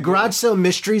 Is the Garage Sale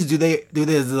Mysteries? Do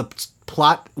the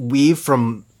plot weave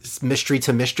from mystery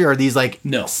to mystery? Or are these like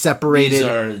separated? These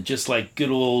are just like good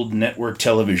old network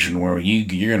television where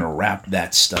you're gonna wrap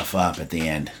that stuff up at the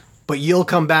end. But you'll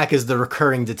come back as the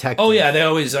recurring detective. Oh yeah,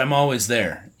 I'm always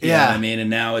there. You know Yeah, what I mean, and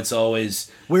now it's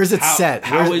always where's it set?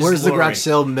 Where's the Grouch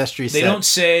Sale mystery set? They don't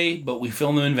say, but we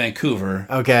film them in Vancouver.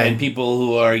 Okay, and people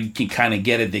who can kind of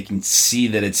get it, they can see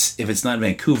that if it's not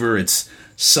Vancouver, it's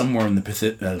somewhere in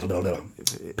the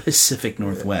Pacific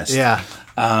Northwest. Yeah.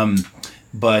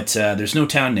 But there's no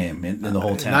town name in the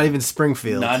whole town. Not even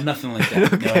Springfield. Nothing like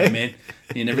that. Okay. You know what I mean?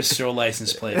 You never show a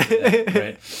license plate like that,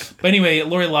 right? But anyway,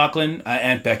 Lori Loughlin,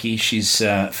 Aunt Becky, she's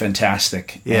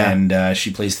fantastic. Yeah. And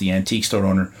she plays the antique store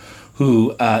owner,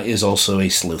 who is also a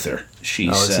sleuther.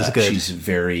 She's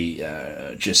very,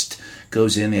 just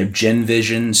goes in. They have Gen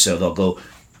Vision, so they'll go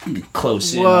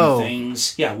close in on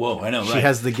things. Yeah, whoa, I know, right? She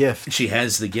has the gift. She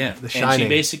has the gift. The Shining. And she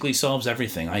basically solves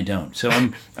everything. I don't. So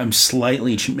I'm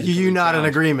slightly You're not in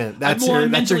agreement. That's I'm your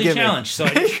mentally gimmick. challenged. So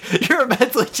You're a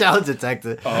mentally challenged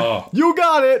detective. Oh. You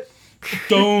got it.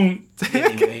 Don't.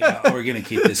 We're gonna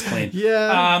keep this clean.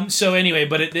 Yeah. So anyway,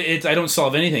 but it I don't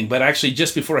solve anything. But actually,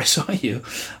 just before I saw you,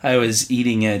 I was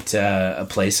eating at a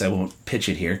place. I won't pitch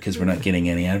it here because we're not getting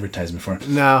any advertisement for it.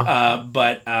 No.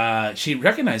 But she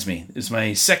recognized me. It's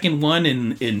my second one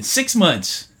in 6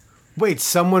 months. Wait,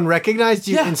 someone recognized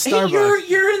you in Starbucks?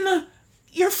 Hey,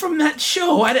 you're from that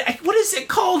show. What is it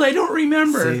called? I don't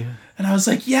remember. See? And I was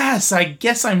like, yes, I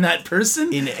guess I'm that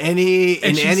person. In any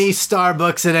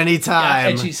Starbucks at any time. Yeah,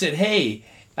 and she said, hey,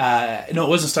 no, it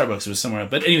wasn't Starbucks, it was somewhere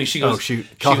else. But anyway, she goes,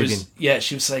 Coffee Bean. Yeah,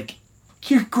 she was like,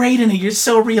 you're great in it. You're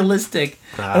so realistic.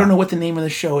 I don't know what the name of the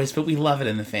show is, but we love it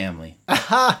in the family.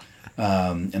 And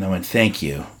I went, thank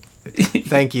you.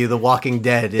 Thank you. The Walking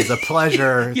Dead is a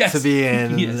pleasure Yes. to be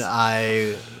in.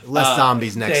 Yes. Less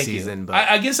zombies next Thank season. You. But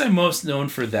I guess I'm most known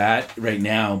for that right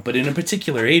now, but in a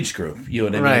particular age group, you know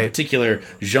what I mean? Right. A particular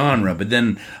genre. But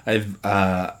then I've,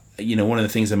 one of the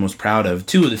things I'm most proud of,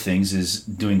 two of the things is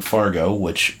doing Fargo,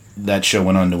 which that show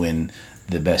went on to win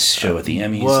the best show at the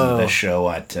Emmys and the best show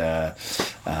at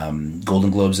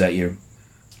Golden Globes that year.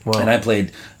 Whoa. And I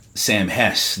played Sam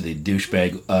Hess, the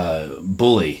douchebag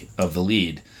bully of the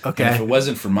lead. Okay. And if it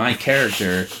wasn't for my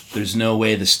character, there's no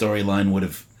way the storyline would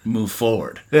have moved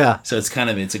forward. Yeah. So it's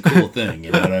a cool thing,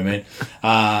 you know what I mean?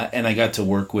 And I got to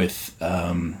work with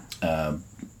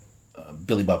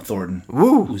Billy Bob Thornton,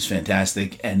 who's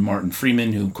fantastic, and Martin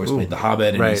Freeman, who of course played the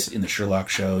Hobbit and is in the Sherlock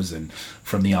shows and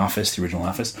from The Office, the original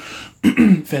Office.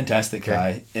 Fantastic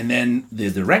guy. And then the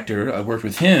director, I worked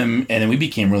with him, and then we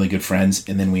became really good friends.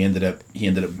 And then he ended up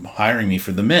hiring me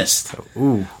for The Mist,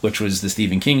 which was the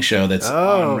Stephen King show that's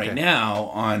on right now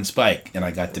on Spike, and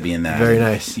I got to be in that. Very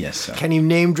nice. Yes. So. Can you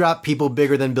name drop people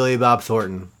bigger than Billy Bob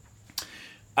Thornton?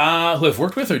 Who I've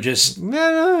worked with or just...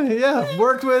 Yeah.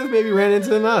 Worked with, maybe ran into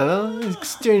them, I don't know.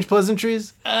 Exchange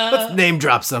pleasantries. Let's name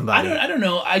drop somebody. I don't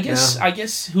know. I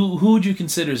guess who would you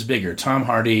consider is bigger, Tom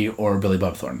Hardy or Billy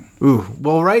Bob Thornton?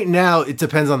 Well, right now, it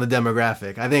depends on the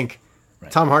demographic. I think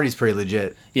Tom Hardy's pretty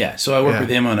legit. Yeah, so I worked with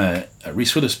him on a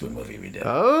Reese Witherspoon movie we did.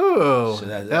 Oh.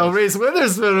 So Reese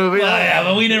Witherspoon movie. Well, yeah,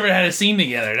 but we never had a scene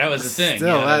together. That was the thing.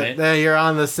 Still, you know you're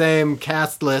on the same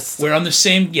cast list. We were on the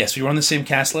same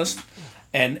cast list.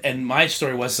 And my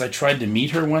story was I tried to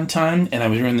meet her one time, and I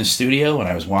was in the studio, and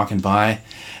I was walking by,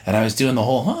 and I was doing the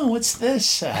whole, what's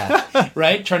this?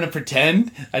 Right? Trying to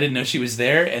pretend. I didn't know she was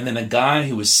there. And then a guy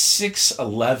who was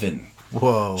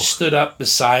 6'11" stood up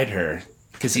beside her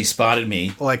because he spotted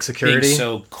me. Like security? Being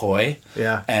so coy.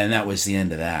 Yeah. And that was the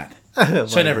end of that.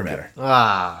 So I never met her.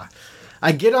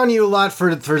 I get on you a lot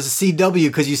for the CW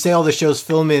because you say all the shows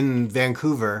film in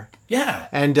Vancouver. Yeah.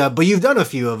 And but you've done a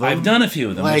few of them. I've done a few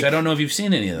of them, which I don't know if you've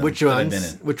seen any of them. Which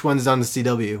ones? Which ones on the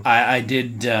CW? I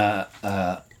did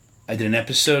an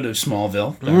episode of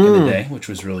Smallville back in the day, which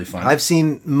was really fun. I've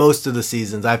seen most of the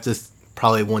seasons. I have to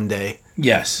probably one day.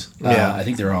 Yes. Yeah. I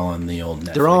think they're all on the old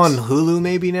Netflix. They're all on Hulu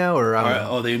maybe now, or I don't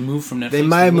know. They moved from Netflix? They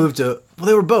might have moved to... Well,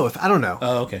 they were both. I don't know.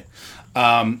 Oh, okay.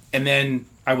 And then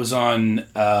I was on...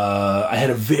 I had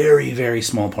a very, very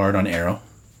small part on Arrow.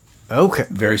 Okay.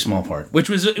 Very small part. Which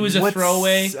was a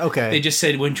throwaway. Okay. They just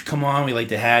said, "Wouldn't you come on? We'd like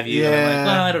to have you." Yeah. And I'm like,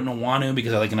 well, I don't want to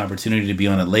because I like an opportunity to be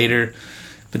on it later.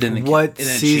 But then what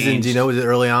season? Do you know? Was it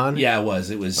early on? Yeah, it was.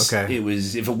 It was. Okay. It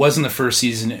was. If it wasn't the first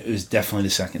season, it was definitely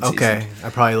the second season. Okay.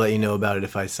 I'd probably let you know about it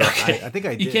if I saw it. I think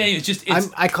I did. You can't. It's just. I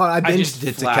binged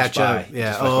it to catch up.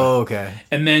 Yeah. Oh, okay.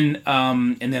 And then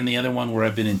the other one where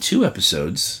I've been in 2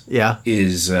 episodes. Yeah.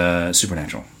 Is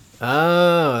Supernatural.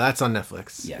 Oh, that's on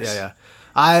Netflix. Yes. Yeah.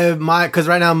 Because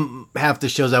right now half the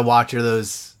shows I watch are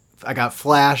those. I got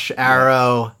Flash,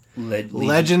 Arrow,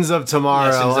 Legends of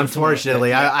Tomorrow.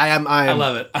 Unfortunately, I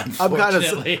love it.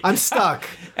 Unfortunately, I'm stuck.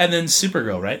 And then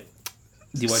Supergirl, right?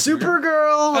 Do you watch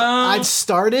Supergirl? I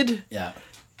started. Yeah.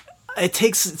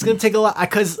 It's going to take a lot,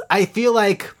 because I feel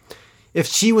like if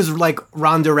she was like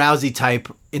Ronda Rousey type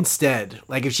instead,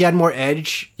 like if she had more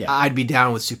edge, I'd be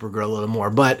down with Supergirl a little more.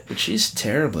 But she's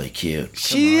terribly cute.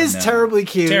 She is terribly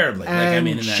cute. Terribly.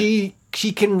 And she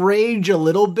can rage a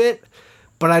little bit,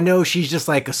 but I know she's just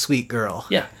like a sweet girl.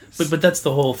 Yeah. But that's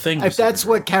the whole thing. If that's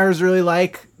what Kara's really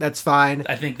like, that's fine.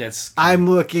 I think that's... I'm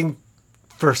looking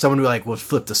for someone who like will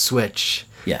flip the switch.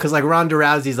 Yeah. Because like Ronda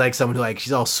Rousey's like someone who like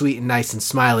she's all sweet and nice and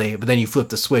smiley, but then you flip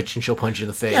the switch and she'll punch you in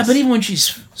the face. Yeah, but even when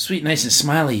she's sweet, nice, and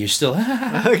smiley, you're still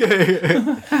okay.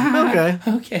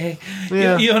 Okay.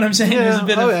 Yeah. You know what I'm saying? Yeah, There's a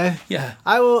bit okay. of... Yeah.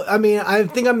 I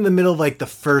think I'm in the middle of like the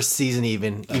first season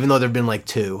even though there've been like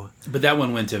 2. But that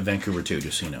one went to Vancouver too,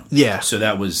 just so you know. Yeah. So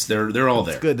that was they're all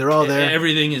there. Good, they're all there.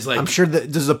 Everything is like... I'm sure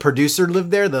does the producer live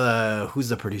there? Who's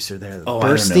the producer there? Oh,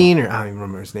 Bernstein, I don't know. or I don't even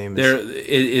remember his name.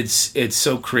 It's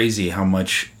so crazy how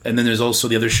much. And then there's also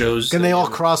the other shows. And they all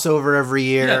cross over every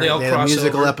year. Yeah, they all have cross a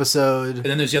musical over. episode. And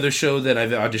then there's the other show that I've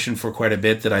auditioned for quite a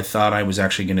bit that I thought I was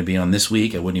actually going to be on this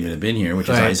week. I wouldn't even have been here, which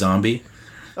is iZombie.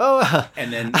 Oh,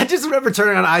 and then I just remember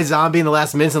turning on iZombie in the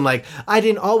last minutes and like, I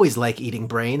didn't always like eating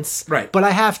brains. Right. But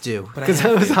I have to, because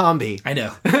I'm a zombie. I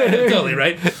know. Totally,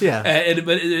 right? Yeah.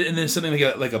 And there's something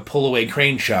like a pull-away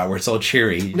crane shot where it's all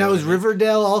cheery. Now, is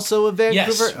Riverdale also a Vancouver?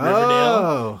 Yes, Riverdale.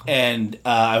 Oh. And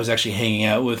I was actually hanging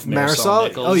out with Marisol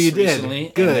Nichols Oh, you did?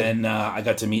 recently. Good. And then I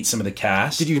got to meet some of the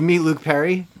cast. Did you meet Luke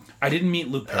Perry? I didn't meet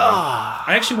Luke Perry. I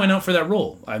actually went out for that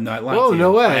role. I'm not lying to you.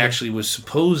 No way. I actually was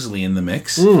supposedly in the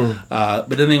mix. But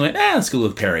then they went, let's go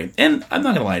Luke Perry. And I'm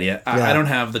not going to lie to you. I don't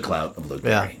have the clout of Luke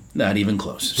Perry. Not even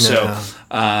close. No.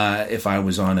 So if I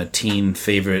was on a teen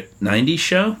favorite 90s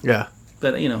show,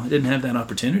 but, I didn't have that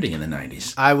opportunity in the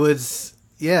 90s. I was,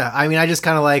 I mean, I just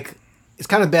kind of like, it's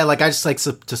kind of bad. Like, I just like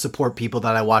to support people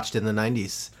that I watched in the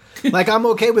 90s. Like, I'm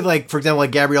okay with, like, for example,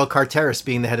 like Gabrielle Carteris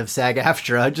being the head of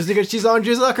SAG-AFTRA just because she's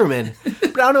Andrea Zuckerman. But I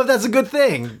don't know if that's a good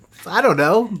thing. I don't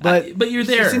know, but you're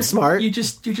there. She seems smart. You're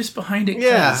just behind it.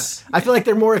 Yeah, I feel like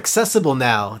they're more accessible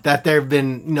now that they've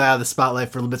been out of the spotlight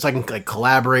for a little bit, so I can like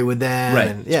collaborate with them. Right.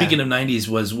 And, Speaking of 90s,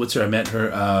 what's her? I met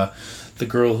her, the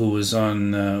girl who was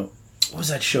on what was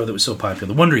that show that was so popular?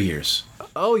 The Wonder Years.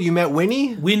 Oh, you met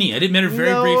Winnie? Winnie. I did meet her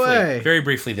very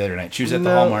briefly the other night. She was at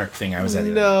the Hallmark thing I was at.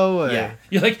 No way. Yeah.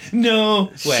 You're like,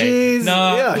 no way.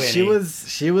 Winnie.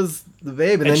 She was the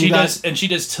babe, and then she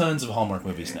does tons of Hallmark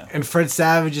movies now. And Fred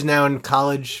Savage is now in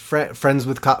college, friends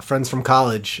from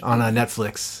college on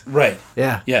Netflix. Right.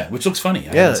 Yeah. Which looks funny.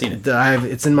 I haven't seen it.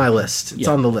 It's in my list. It's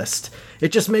on the list.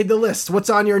 It just made the list.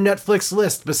 What's on your Netflix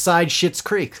list besides Schitt's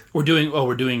Creek? We're doing a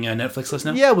Netflix list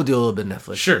now? Yeah, we'll do a little bit of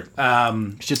Netflix. Sure.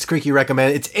 Schitt's Creek you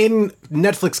recommend. It's in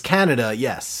Netflix Canada,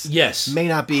 yes. Yes. May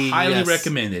not be... Highly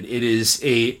recommended. It is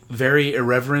a very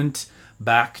irreverent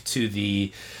back to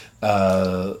the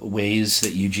ways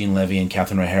that Eugene Levy and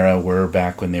Catherine O'Hara were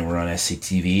back when they were on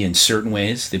SCTV in certain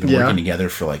ways. They've been working together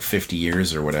for like 50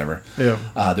 years or whatever. Yeah.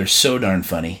 They're so darn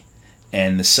funny.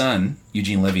 And the son,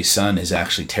 Eugene Levy's son, is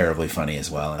actually terribly funny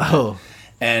as well.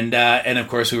 And of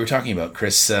course we were talking about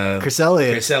Chris Elliott. Chris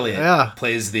Elliott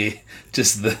plays I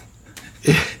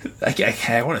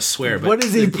want to swear, but what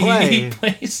does he play? He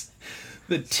plays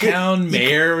the town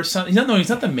mayor or something. He's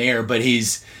not the mayor, but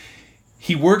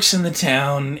he works in the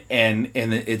town, and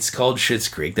it's called Schitt's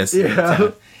Creek. That's the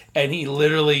town. And he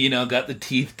literally, got the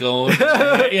teeth going.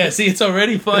 See, it's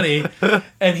already funny.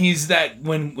 And he's that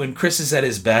when Chris is at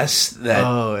his best,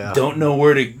 that don't know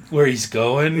where he's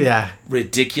going. Yeah,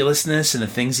 ridiculousness and the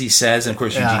things he says. And of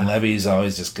course, Eugene Levy is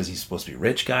always just because he's supposed to be a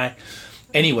rich guy.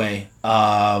 Anyway,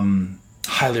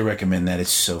 highly recommend that. It's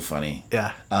so funny.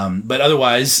 Yeah. But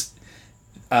otherwise,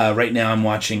 right now I'm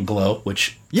watching Glow,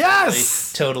 which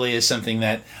totally is something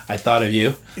that I thought of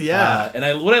you. Yeah.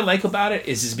 And what I like about it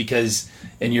is because.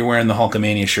 And you're wearing the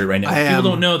Hulkamania shirt right now.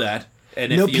 People don't know that.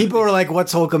 And people are like,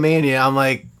 "What's Hulkamania?" I'm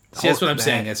like, see, that's what I'm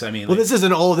saying. That's what I mean. Well, this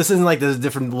isn't old. This isn't like this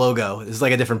different logo. This is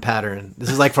like a different pattern.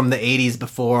 This is like from the '80s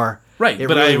before. Right,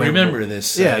 but really I remember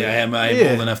this. Yeah, I'm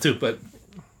old enough too. But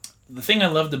the thing I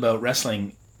loved about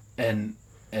wrestling, and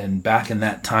back in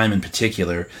that time in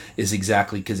particular, is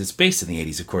exactly because it's based in the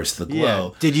 '80s. Of course, the Glow.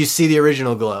 Yeah. Did you see the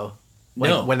original Glow?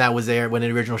 No. When that was aired, when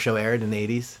the original show aired in the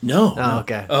 80s? No. Oh,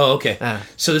 okay. Oh, okay.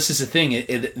 So this is the thing,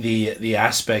 the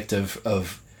aspect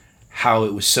of how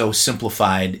it was so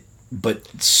simplified, but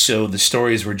so the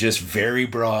stories were just very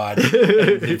broad, and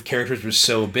the characters were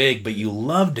so big, but you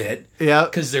loved it. Yeah.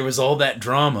 Because there was all that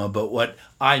drama, but what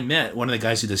I met, one of the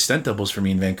guys who does stunt doubles for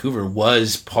me in Vancouver,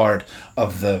 was part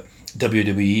of the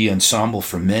WWE ensemble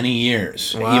for many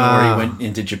years. Wow. Even where he went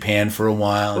into Japan for a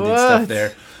while and did stuff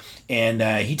there. And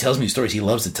he tells me stories. He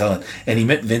loves to tell it. And he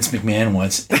met Vince McMahon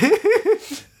once.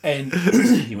 And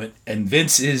he went, and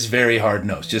Vince is very hard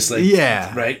nosed, just like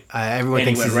right. Everyone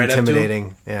thinks he's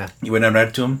intimidating. Yeah, he went right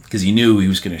up to him because he knew he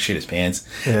was going to shit his pants.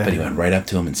 Yeah. But he went right up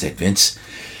to him and said, "Vince,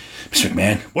 Mr.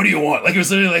 McMahon, what do you want?" Like it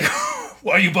was literally like,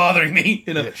 "Why are you bothering me?"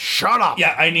 You know, shut up.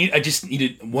 Yeah, I just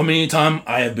needed 1 minute at a time.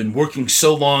 I have been working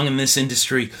so long in this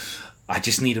industry. I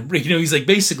just need a break. You know, he's like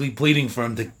basically pleading for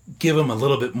him to give him a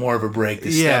little bit more of a break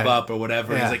to step up or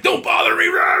whatever. Yeah. He's like, "Don't bother me,"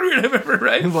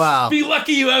 right? Wow. Be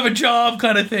lucky you have a job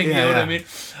kind of thing. You know what I mean?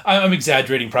 I'm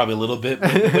exaggerating probably a little bit,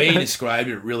 but the way he described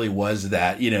it really was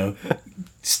that, you know,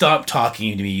 stop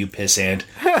talking to me, you pissant.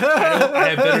 I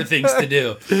have better things to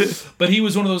do. But he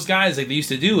was one of those guys like they used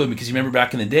to do, because you remember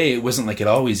back in the day, it wasn't like it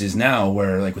always is now,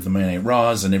 where like with the Monday Night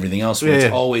Raws and everything else, where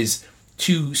it's always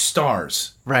two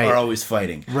stars are always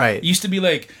fighting. Right. It used to be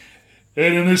like,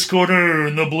 and in this corner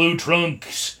in the blue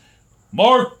trunks,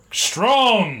 Mark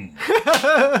Strong.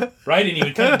 Right? And he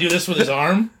would kind of do this with his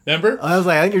arm, remember? I was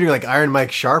like, I think you're doing like Iron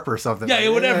Mike Sharp or something. Yeah,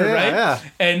 whatever, right? Yeah.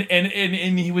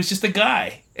 And he was just a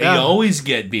guy. And you always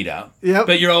get beat up. Yep.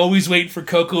 But you're always waiting for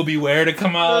Coco Beware to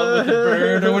come out with the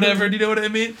bird or whatever. Do you know what I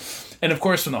mean? And of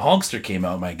course, when the Hulkster came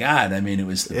out, my God, I mean, it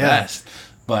was the best.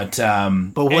 But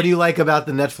what do you like about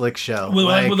the Netflix show? Well,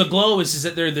 well, the glow is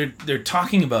that they're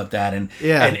talking about that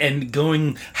and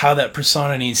going how that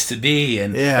persona needs to be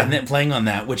and then playing on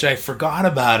that, which I forgot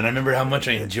about, and I remember how much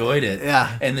I enjoyed it.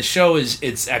 Yeah. And the show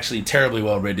it's actually terribly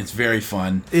well written. It's very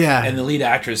fun. Yeah. And the lead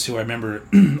actress, who I remember,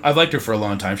 I've liked her for a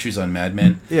long time. She was on Mad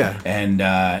Men. Yeah.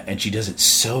 And she does it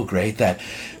so great, that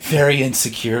very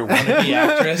insecure wannabe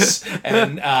actress.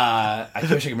 And I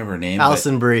wish I could remember her name.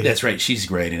 Alison Brie. That's right. She's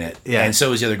great in it. Yeah. And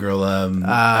so is the other girl.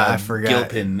 I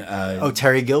forgot. Gilpin.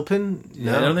 Terry Gilpin?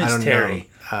 No, I don't think it's Terry.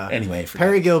 Anyway,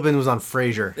 Perry Gilpin was on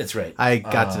Frasier. That's right. I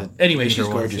got to. Anyway, she's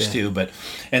gorgeous too.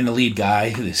 And the lead guy,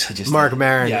 who is just Mark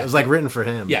Maron. Yeah, it was like written for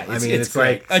him. Yeah, it's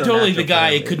great. Like totally the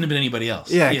guy. It couldn't have been anybody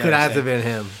else. Yeah, it could have to been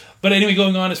him. But anyway,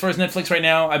 going on as far as Netflix right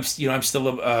now, I'm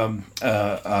still a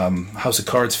House of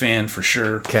Cards fan for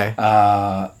sure. Okay.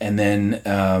 And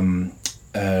then.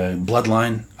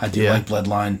 Bloodline, I do like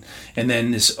Bloodline, and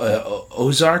then this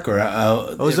Ozark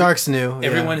Ozark's new.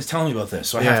 Everyone is telling me about this,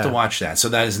 so I have to watch that. So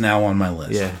that is now on my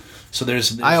list. Yeah. So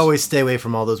there's I always stay away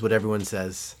from all those what everyone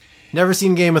says. Never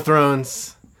seen Game of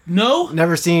Thrones. No.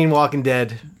 Never seen Walking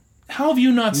Dead. How have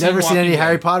you not seen? Never seen any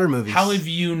Harry Potter movies. How have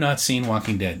you not seen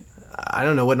Walking Dead? I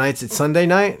don't know what nights. It's Sunday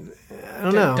night. I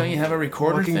don't know. Don't you have a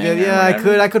recorder Walking thing? Dead,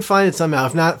 yeah, I could find it somehow.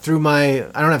 If not through my,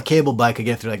 I don't have cable, but I could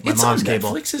get through like my mom's cable.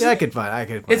 Netflix, yeah, I could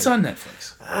find it. It's on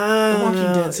Netflix. The Walking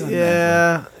Dead's on Netflix.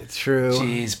 Yeah, it's true.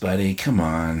 Jeez, buddy, come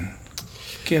on,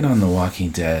 get on The Walking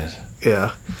Dead.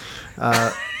 Yeah,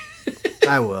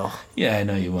 I will. Yeah, I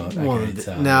know you won't.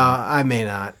 No, I may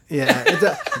not. Yeah,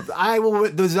 I will.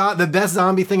 The best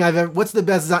zombie thing I've ever. What's the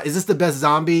best? Is this the best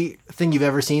zombie thing you've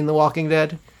ever seen? The Walking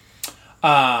Dead.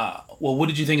 Well, what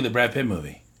did you think of the Brad Pitt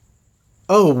movie?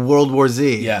 Oh, World War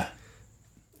Z. Yeah.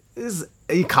 Is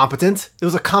competent? It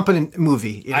was a competent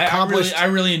movie. I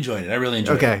really enjoyed it. I really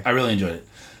enjoyed it.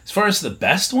 As far as the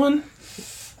best one,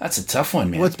 that's a tough one,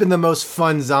 man. What's been the most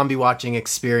fun zombie watching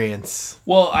experience?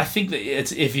 Well, I think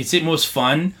that if you say most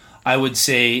fun, I would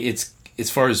say it's, as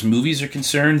far as movies are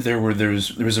concerned, there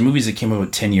was a movies that came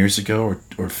out 10 years ago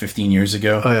or 15 years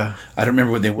ago. Oh yeah, I don't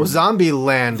remember what they were. Well,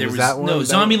 Zombieland was that one? No,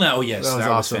 Zombieland. Oh yes, that was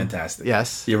awesome. fantastic.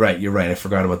 Yes, you're right. I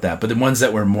forgot about that. But the ones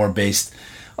that were more based,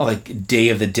 like Day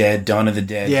of the Dead, Dawn of the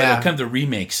Dead, kind of the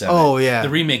remakes of it. Oh yeah, the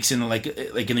remakes in like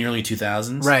in the early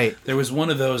 2000s. Right. There was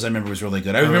one of those I remember was really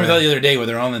good. I remember that the other day where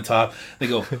they're on the top. They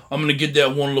go, "I'm gonna get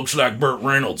that one looks like Burt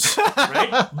Reynolds,"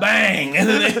 right? Bang, and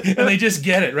they just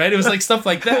get it right. It was like stuff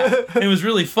like that. It was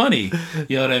really funny.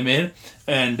 You know what I mean?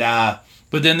 And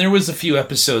but then there was a few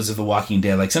episodes of The Walking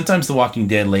Dead. Like sometimes The Walking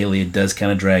Dead lately, it does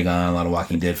kind of drag on. A lot of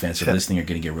Walking Dead fans who are listening are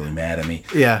going to get really mad at me.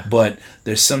 Yeah. But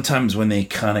there's sometimes when they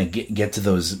kind of get to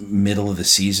those middle of the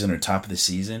season or top of the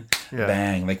season,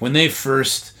 bang. Like when they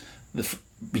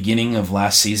beginning of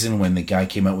last season, when the guy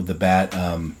came out with the bat,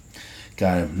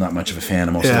 God, I'm not much of a fan.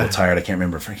 I'm also a little tired. I can't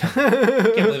remember. I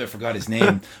can't believe I forgot his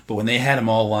name. But when they had him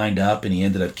all lined up and he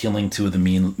ended up killing two of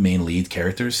the main lead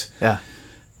characters,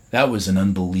 that was an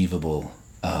unbelievable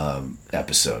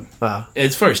episode. Wow.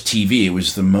 As far as TV, it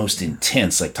was the most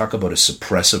intense. Like, talk about a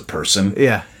suppressive person.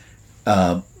 Yeah.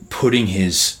 Putting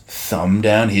his thumb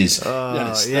down, his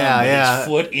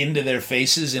foot into their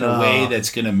faces in a way that's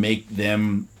going to make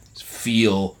them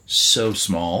feel so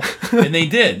small. And they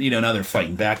did. Now they're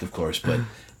fighting back, of course, but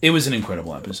it was an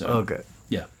incredible episode. Oh, good.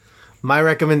 Yeah. My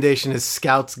recommendation is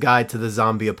Scout's Guide to the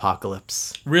Zombie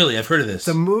Apocalypse. Really? I've heard of this. It's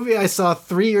a movie I saw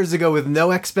 3 years ago with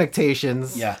no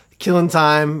expectations. Yeah. killing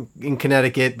time in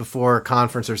Connecticut before a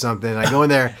conference or something. I go in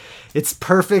there. It's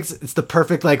perfect. It's the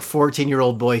perfect like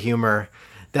 14-year-old boy humor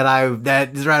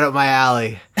that is right up my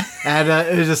alley. And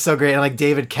it was just so great. And like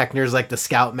David Koechner's like the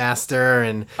scoutmaster,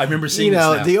 and I remember seeing this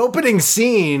now. The opening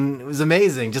scene was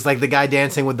amazing. Just like the guy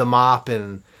dancing with the mop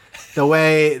and the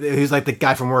way who's like the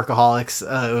guy from Workaholics.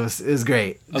 It was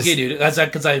great. Okay, dude. That's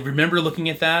because I remember looking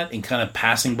at that and kind of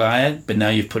passing by it, but now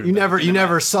you've put it. You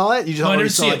never saw it. You just I never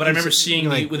see it, but I remember seeing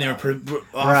like, when they were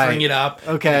offering it up.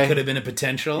 Okay, it could have been a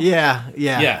potential. Yeah.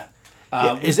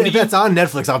 If that's on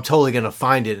Netflix, I'm totally gonna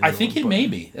find it. I think it may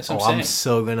be. That's what I'm saying. I'm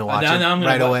so gonna watch it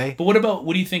right away. But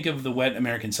what do you think of the Wet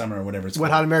American Summer or whatever it's called?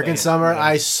 Wet Hot American Summer.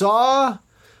 I saw.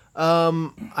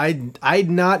 I'd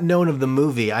not known of the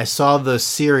movie. I saw the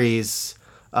series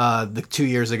 2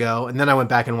 years ago, and then I went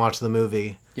back and watched the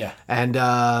movie. Yeah, and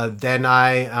then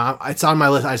it's on my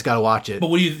list. I just got to watch it. But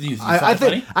what do you find it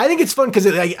funny? I think it's fun because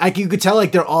you could tell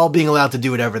like they're all being allowed to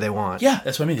do whatever they want. Yeah,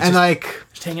 that's what I mean. It's and just, like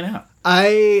just hanging out.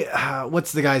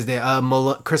 What's the guy's name?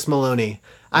 Chris Maloney.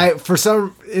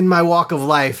 In my walk of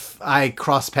life, I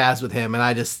crossed paths with him, and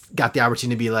I just got the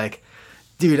opportunity to be like,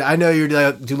 dude, I know you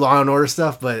do Law and Order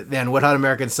stuff, but man, Wet Hot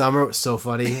American Summer was so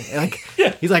funny. Like,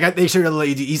 he's like, they should have let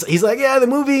you do. He's like, yeah, the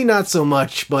movie not so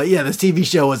much, but yeah, this TV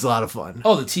show was a lot of fun.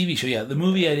 Oh, the TV show, yeah. The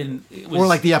movie I didn't. Or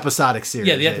like the episodic series.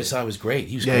 Yeah, the episode was great.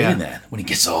 He was great in that when he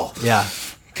gets old. Yeah,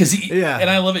 and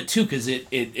I love it too because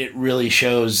it really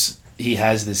shows he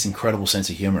has this incredible sense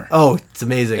of humor. Oh, it's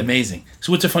amazing. Amazing.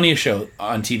 So what's the funniest show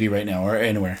on TV right now or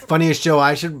anywhere? Funniest show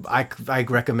I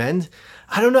recommend?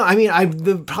 I don't know. I mean,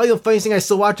 probably the funniest thing I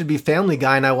still watch would be Family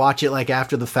Guy, and I watch it like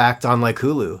after the fact on like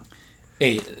Hulu.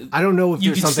 Hey, I don't know if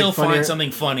you there's can something still find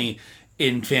something funny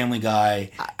in Family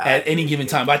Guy at any given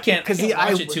time. But I can't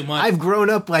watch it too much. I've grown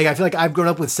up I feel like I've grown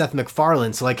up with Seth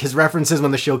MacFarlane, so like his references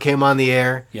when the show came on the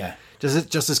air. Yeah.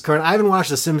 Just as current. I haven't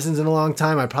watched The Simpsons in a long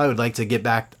time. I probably would like to get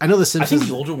back. I know The Simpsons. I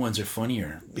think the older ones are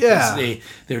funnier. Because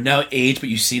they're now aged, but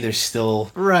you see they're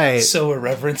still so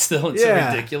irreverent still and so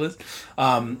ridiculous.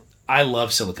 I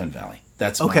love Silicon Valley.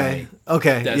 That's okay.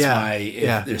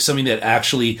 If there's something that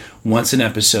actually once an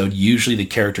episode, usually the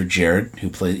character Jared,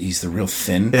 he's the real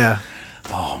thin. Yeah.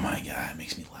 Oh my God, it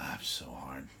makes me laugh so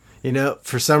hard. You know,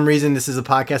 for some reason, this is a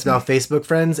podcast about Facebook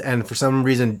friends, and for some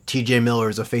reason, TJ Miller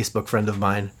is a Facebook friend of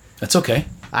mine. That's okay.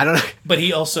 I don't know. But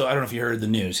he also, I don't know if you heard the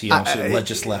news, he also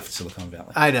just left Silicon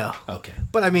Valley. I know. Okay.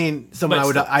 But I mean, someone I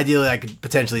would ideally I could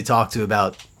potentially talk to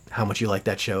about how much you like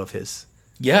that show of his.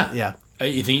 Yeah. Yeah.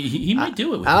 You think he might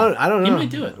do it with I don't know. He might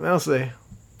do it. I'll see.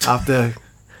 I'll have to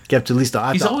get to at least...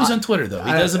 He's always on Twitter, though.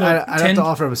 He does about I'd have to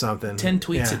offer him something. 10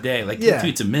 tweets a day. Like 10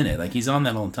 tweets a minute. Like, he's on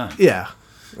that all the time. Yeah.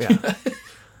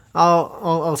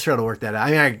 I'll try to work that out.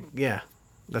 I mean,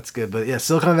 that's good. But yeah,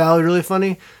 Silicon Valley, really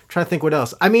funny. Trying to think what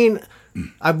else. I mean,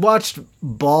 I've watched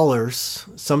Ballers.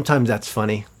 Sometimes that's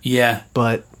funny. Yeah.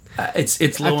 But...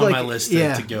 It's low on my list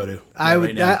to go to.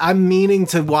 I'm meaning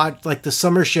to watch, like, the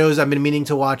summer shows. I've been meaning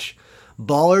to watch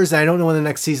Ballers. I don't know when the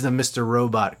next season of Mr.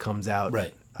 Robot comes out.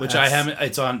 Right. Which I haven't.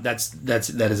 It's on. That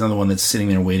is another one that's sitting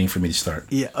there waiting for me to start.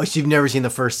 Yeah. Oh, so you've never seen the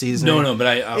first season? No. But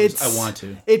I want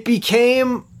to.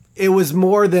 It was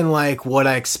more than like what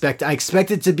I expect. I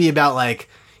expected it to be about like,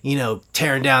 you know,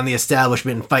 tearing down the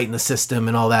establishment and fighting the system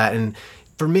and all that. And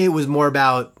for me, it was more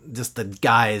about just the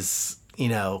guys, you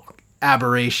know,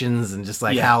 aberrations and just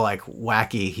like how like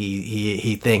wacky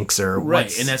he thinks or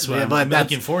right, and that's what I'm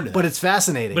looking forward to. But it's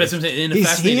fascinating. But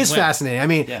it's he is fascinating. I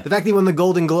mean, the fact that he won the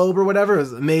Golden Globe or whatever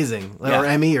is amazing, or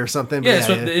Emmy or something. Yeah,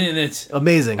 it's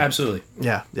amazing. Absolutely.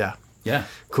 Yeah.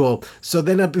 Cool. So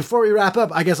then before we wrap up,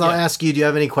 I guess I'll ask you: do you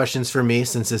have any questions for me?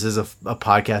 Since this is a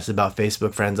podcast about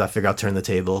Facebook friends, I figure I'll turn the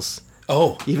tables.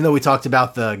 Oh, even though we talked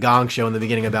about the Gong Show in the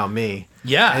beginning about me.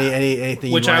 Yeah.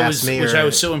 Anything which you want to ask me? Which I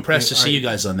was so impressed to see you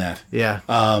guys on that. Yeah.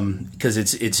 Because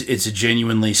it's a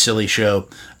genuinely silly show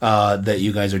that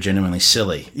you guys are genuinely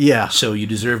silly. Yeah. So you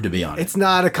deserve to be on it. It's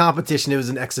not a competition. It was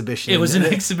an exhibition. It was an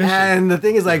exhibition. And the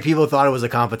thing is, like, people thought it was a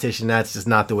competition. That's just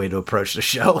not the way to approach the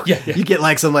show. Yeah. You get,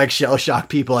 like, some, like, shell-shocked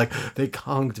people, like, they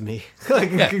gonged me.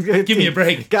 Like, give me a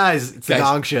break. Guys, it's a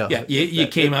Gong Show. Yeah. You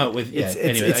came out with... Yeah,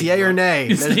 it's yay or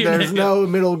nay. There's no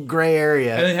middle gray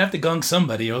area. And they have to gong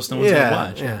somebody, or else no one's going to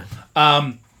watch. Yeah.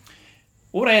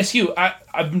 What would I ask you?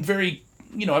 I've been very,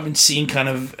 I've been seeing kind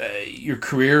of your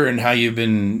career and how you've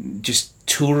been just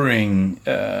touring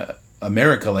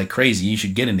America like crazy. You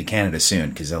should get into Canada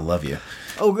soon because they'll love you.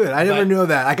 Oh, good. I never know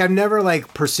that. Like, I've never,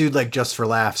 like, pursued, like, Just for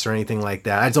Laughs or anything like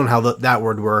that. I don't know how that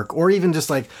would work. Or even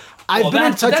just, like, I've been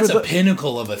in touch that's with a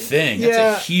pinnacle of a thing. Yeah.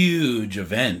 That's a huge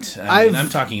event. I'm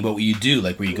talking about what you do,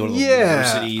 like where you go to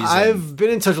universities. I've been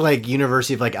in touch with like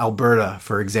University of like Alberta,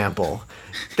 for example.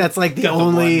 That's like the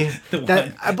only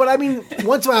one. But I mean,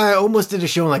 once I almost did a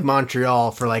show in like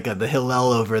Montreal for like the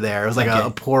Hillel over there. It was like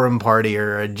a Purim party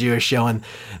or a Jewish show, and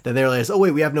then they were like, "Oh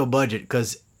wait, we have no budget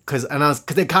because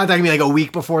they contacted me like a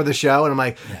week before the show, and I'm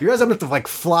like, you guys have to like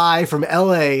fly from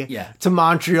LA to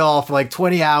Montreal for like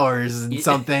 20 hours and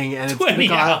something, and it's 20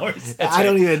 hours. I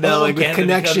don't even know, like with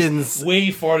connections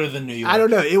way farther than New York. I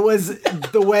don't know. It was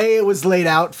the way it was laid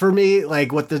out for me,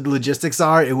 like what the logistics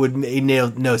are. It would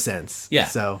make no sense. Yeah.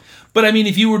 So, but I mean,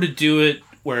 if you were to do it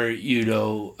where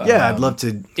I'd love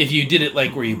to. If you did it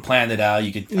like where you planned it out,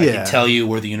 I could tell you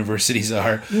where the universities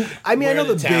are. I mean, I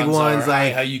know the big ones,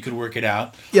 like how you could work it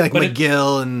out. Yeah, like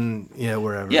McGill and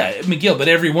wherever. Yeah, McGill, but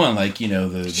every one, like the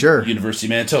University of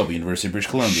Manitoba, University of British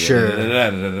Columbia. Sure.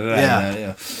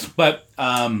 Yeah. But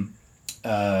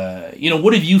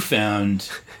what have you found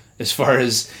as far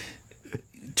as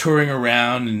touring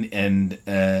around and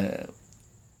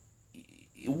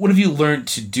what have you learned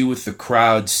to do with the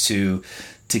crowds to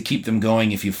keep them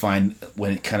going if you find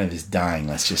when it kind of is dying,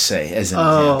 let's just say, as an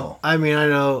example? I mean, I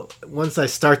know once I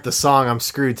start the song, I'm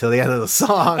screwed till the end of the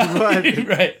song. But,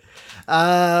 right.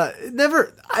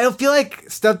 Never. I don't feel like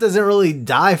stuff doesn't really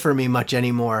die for me much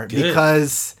anymore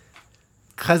because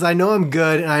I know I'm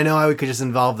good and I know I could just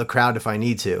involve the crowd if I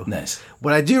need to. Nice.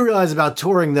 What I do realize about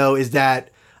touring, though, is that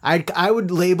I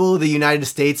would label the United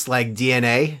States like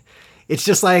DNA. It's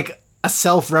just like a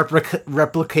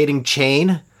self-replicating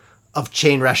chain of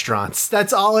chain restaurants.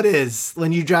 That's all it is.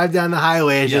 When you drive down the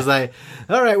highway, it's just like,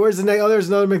 all right, where's the next? Oh, there's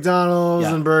another McDonald's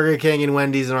and Burger King and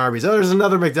Wendy's and Arby's. Oh, there's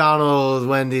another McDonald's,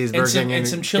 Wendy's, Burger King. And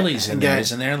some Chili's in there,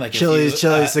 isn't there? Like Chili's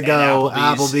to go,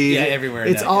 Applebee's. Yeah, everywhere.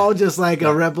 It's all just like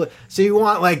a replica. So you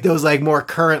want like those like more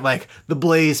current, like the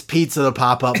Blaze Pizza to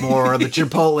pop up more, or the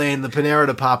Chipotle and the Panera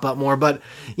to pop up more. But,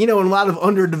 in a lot of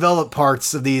underdeveloped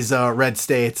parts of these red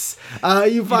states,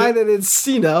 you find that it's,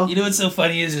 You know what's so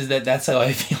funny is that that's how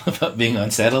I feel about being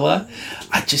on set a lot.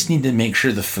 I just need to make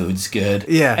sure the food's good.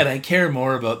 Yeah. And I care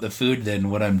more about the food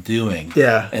than what I'm doing.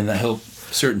 Yeah. And I hope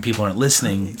certain people aren't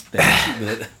listening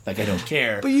that like I don't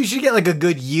care. But you should get like a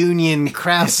good union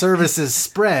craft services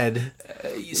spread.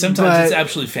 Sometimes it's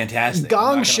absolutely fantastic.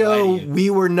 Gong Show,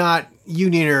 we were not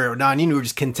union or non-union, we were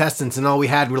just contestants, and all we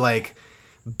had were like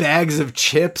bags of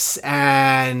chips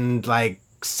and like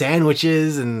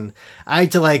sandwiches, and I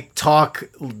had to like talk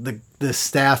the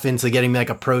staff into getting me like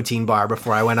a protein bar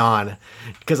before I went on,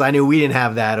 because I knew we didn't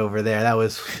have that over there. That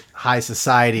was high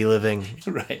society living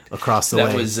across the way.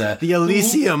 That was the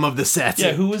Elysium of the set.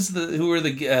 Yeah, who were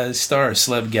the star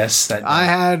celeb guests that day? I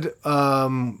had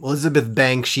Elizabeth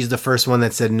Banks. She's the first one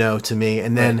that said no to me,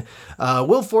 and then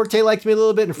Will Forte liked me a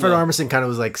little bit, and Fred Armisen kind of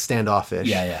was like standoffish.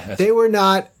 Yeah. They were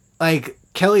not like.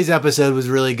 Kelly's episode was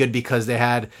really good because they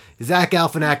had Zach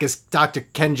Galifianakis, Dr.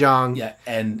 Ken Jeong,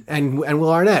 and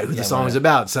Will Arnett, who the song was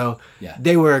about. So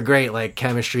they were a great like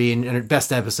chemistry and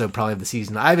best episode probably of the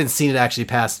season. I haven't seen it actually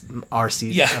past our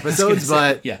season episodes,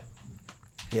 but yeah.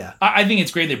 I think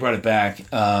it's great they brought it back.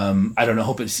 I don't know.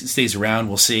 Hope it stays around.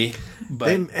 We'll see.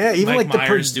 But even Mike like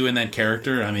Myers doing that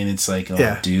character, I mean, it's like,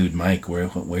 dude, Mike,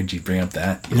 where'd you bring up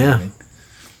that? You know what I mean?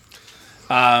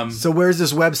 So where's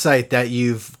this website that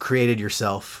you've created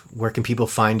yourself? Where can people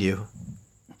find you?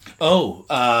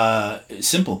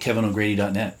 Simple,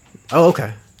 KevinO'Grady.net. Oh,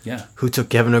 okay. Yeah. Who took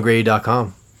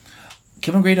KevinO'Grady.com?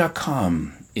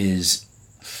 KevinO'Grady.com is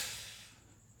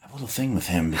a little thing with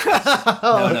him.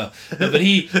 No, but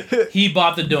he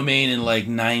bought the domain in like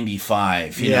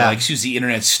 95. You know, like as soon as the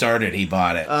internet started, he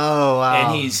bought it. Oh,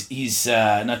 wow. And he's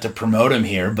not to promote him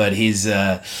here, but he's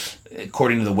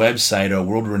according to the website, a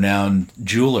world-renowned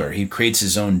jeweler. He creates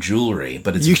his own jewelry,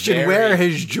 but it's you should wear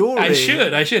his jewelry. I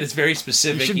should. It's very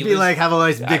specific. You should have a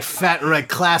nice big fat like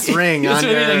class ring on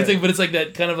there. But it's like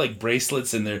that kind of like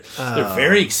bracelets, and they're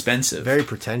very expensive, very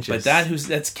pretentious. But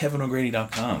that's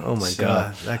KevinO'Grady.com. Oh my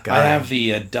god, that guy! I have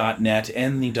the .net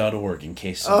and the .org in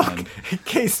case. In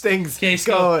case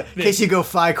you go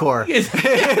FICOR.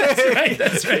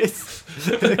 That's right.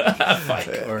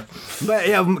 FICOR. But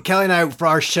yeah, Kelly and I, for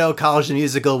our show College the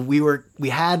Musical, we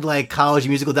had like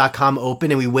collegemusical.com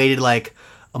open, and we waited like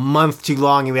a month too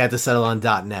long, and we had to settle on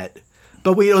 .net.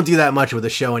 But we don't do that much with the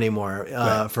show anymore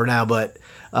for now. But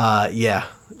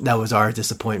that was our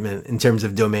disappointment in terms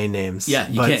of domain names. Yeah,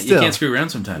 you can't screw around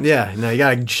sometimes. Yeah, no, you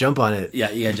gotta jump on it.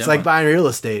 Yeah, you gotta jump. It's like buying real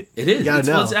estate. It is. You gotta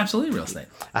know. It's absolutely real estate.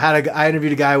 I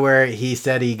interviewed a guy where he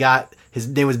said he got his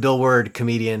name was Bill Word,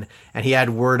 comedian, and he had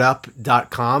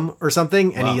wordup.com or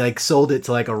something, and he like sold it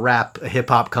to like a hip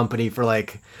hop company for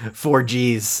like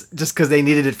 $4 just because they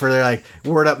needed it for their like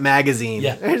Word Up magazine.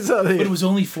 Yeah, so but it was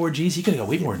only $4. He could have got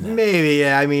way more than that. Maybe,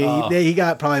 yeah. I mean, he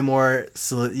got probably more.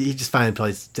 So he just finally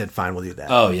probably said, "Fine, we'll do that."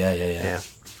 Oh yeah.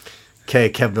 Okay,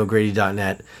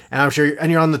 KevinO'Grady.net, and I'm sure,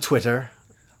 and you're on the Twitter.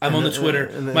 I'm on the Twitter.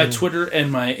 My Twitter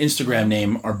and my Instagram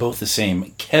name are both the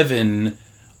same. Kevin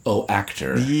O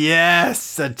Actor.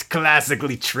 Yes, a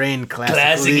classically trained.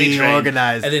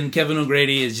 Organized. And then Kevin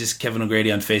O'Grady is just Kevin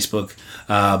O'Grady on Facebook,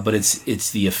 but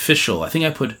it's the official. I think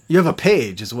I put. You have a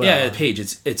page as well. Yeah, a page.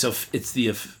 It's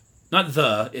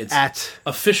at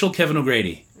official Kevin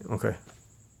O'Grady. Okay.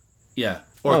 Yeah,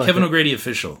 or Kevin O'Grady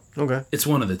official. Okay. It's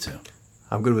one of the two.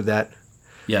 I'm good with that.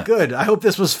 Yeah. Good. I hope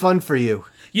this was fun for you.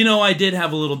 You know, I did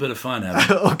have a little bit of fun,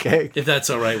 Evan. Okay. If that's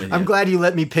all right with you. I'm glad you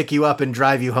let me pick you up and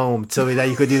drive you home so that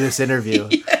you could do this interview.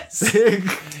 Yes.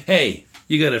 Hey,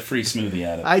 you got a free smoothie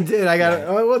out of it. I did. I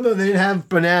got well, no, they didn't have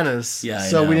bananas. Yeah,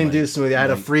 so we didn't do smoothie. I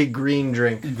had a free green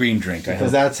drink. Green drink.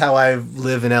 Because that's how I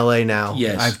live in LA now.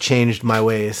 Yes. I've changed my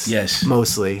ways. Yes.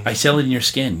 Mostly. I sell it in your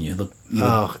skin. You look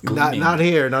not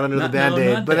here, not under the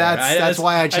Band-Aid. Not but that's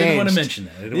why I changed. I didn't want to mention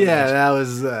that. That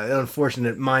was an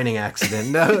unfortunate mining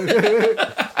accident.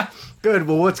 Good.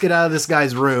 Well, let's get out of this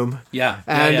guy's room. Yeah.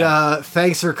 And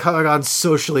thanks for coming on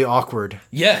Socially Awkward.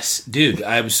 Yes, dude.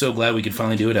 I was so glad we could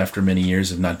finally do it after many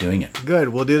years of not doing it. Good.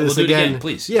 We'll do this again.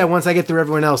 Please. Yeah, once I get through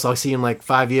everyone else, I'll see you in like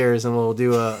 5 years and we'll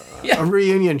do a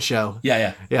reunion show.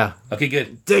 Yeah. Okay,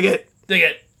 good. Dig it.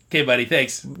 Okay, buddy.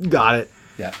 Thanks. Got it.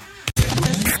 Yeah.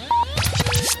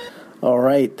 All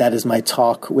right, that is my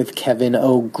talk with Kevin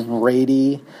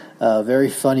O'Grady.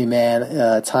 Very funny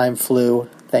man. Time flew.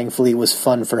 Thankfully, it was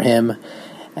fun for him,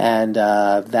 and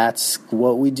that's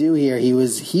what we do here. He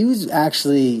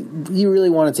really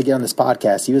wanted to get on this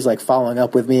podcast. He was like following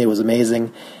up with me. It was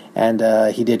amazing, and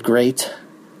he did great.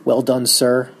 Well done,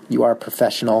 sir. You are a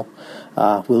professional.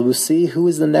 We'll see who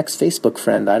is the next Facebook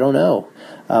friend. I don't know.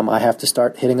 I have to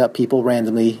start hitting up people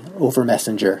randomly over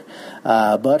Messenger.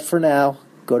 But for now,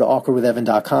 go to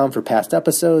awkwardwithevan.com for past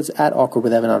episodes, at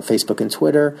awkwardwithevan on Facebook and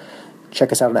Twitter.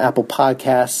 Check us out on Apple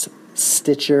Podcasts,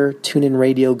 Stitcher, TuneIn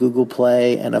Radio, Google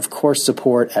Play, and of course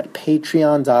support at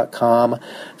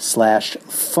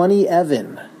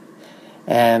patreon.com/funnyevan.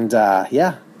 And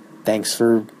thanks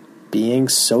for being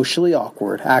socially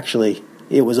awkward. Actually,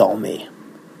 it was all me.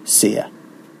 See ya.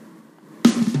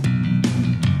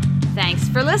 Thanks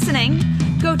for listening.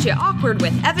 Go to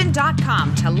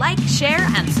awkwardwithevan.com to like, share,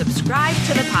 and subscribe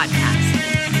to the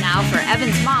podcast. Now for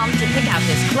Evan's mom to pick out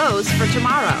his clothes for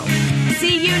tomorrow.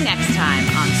 See you next time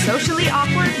on Socially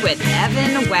Awkward with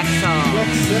Evan Wecksell.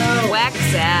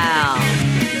 Wecksell.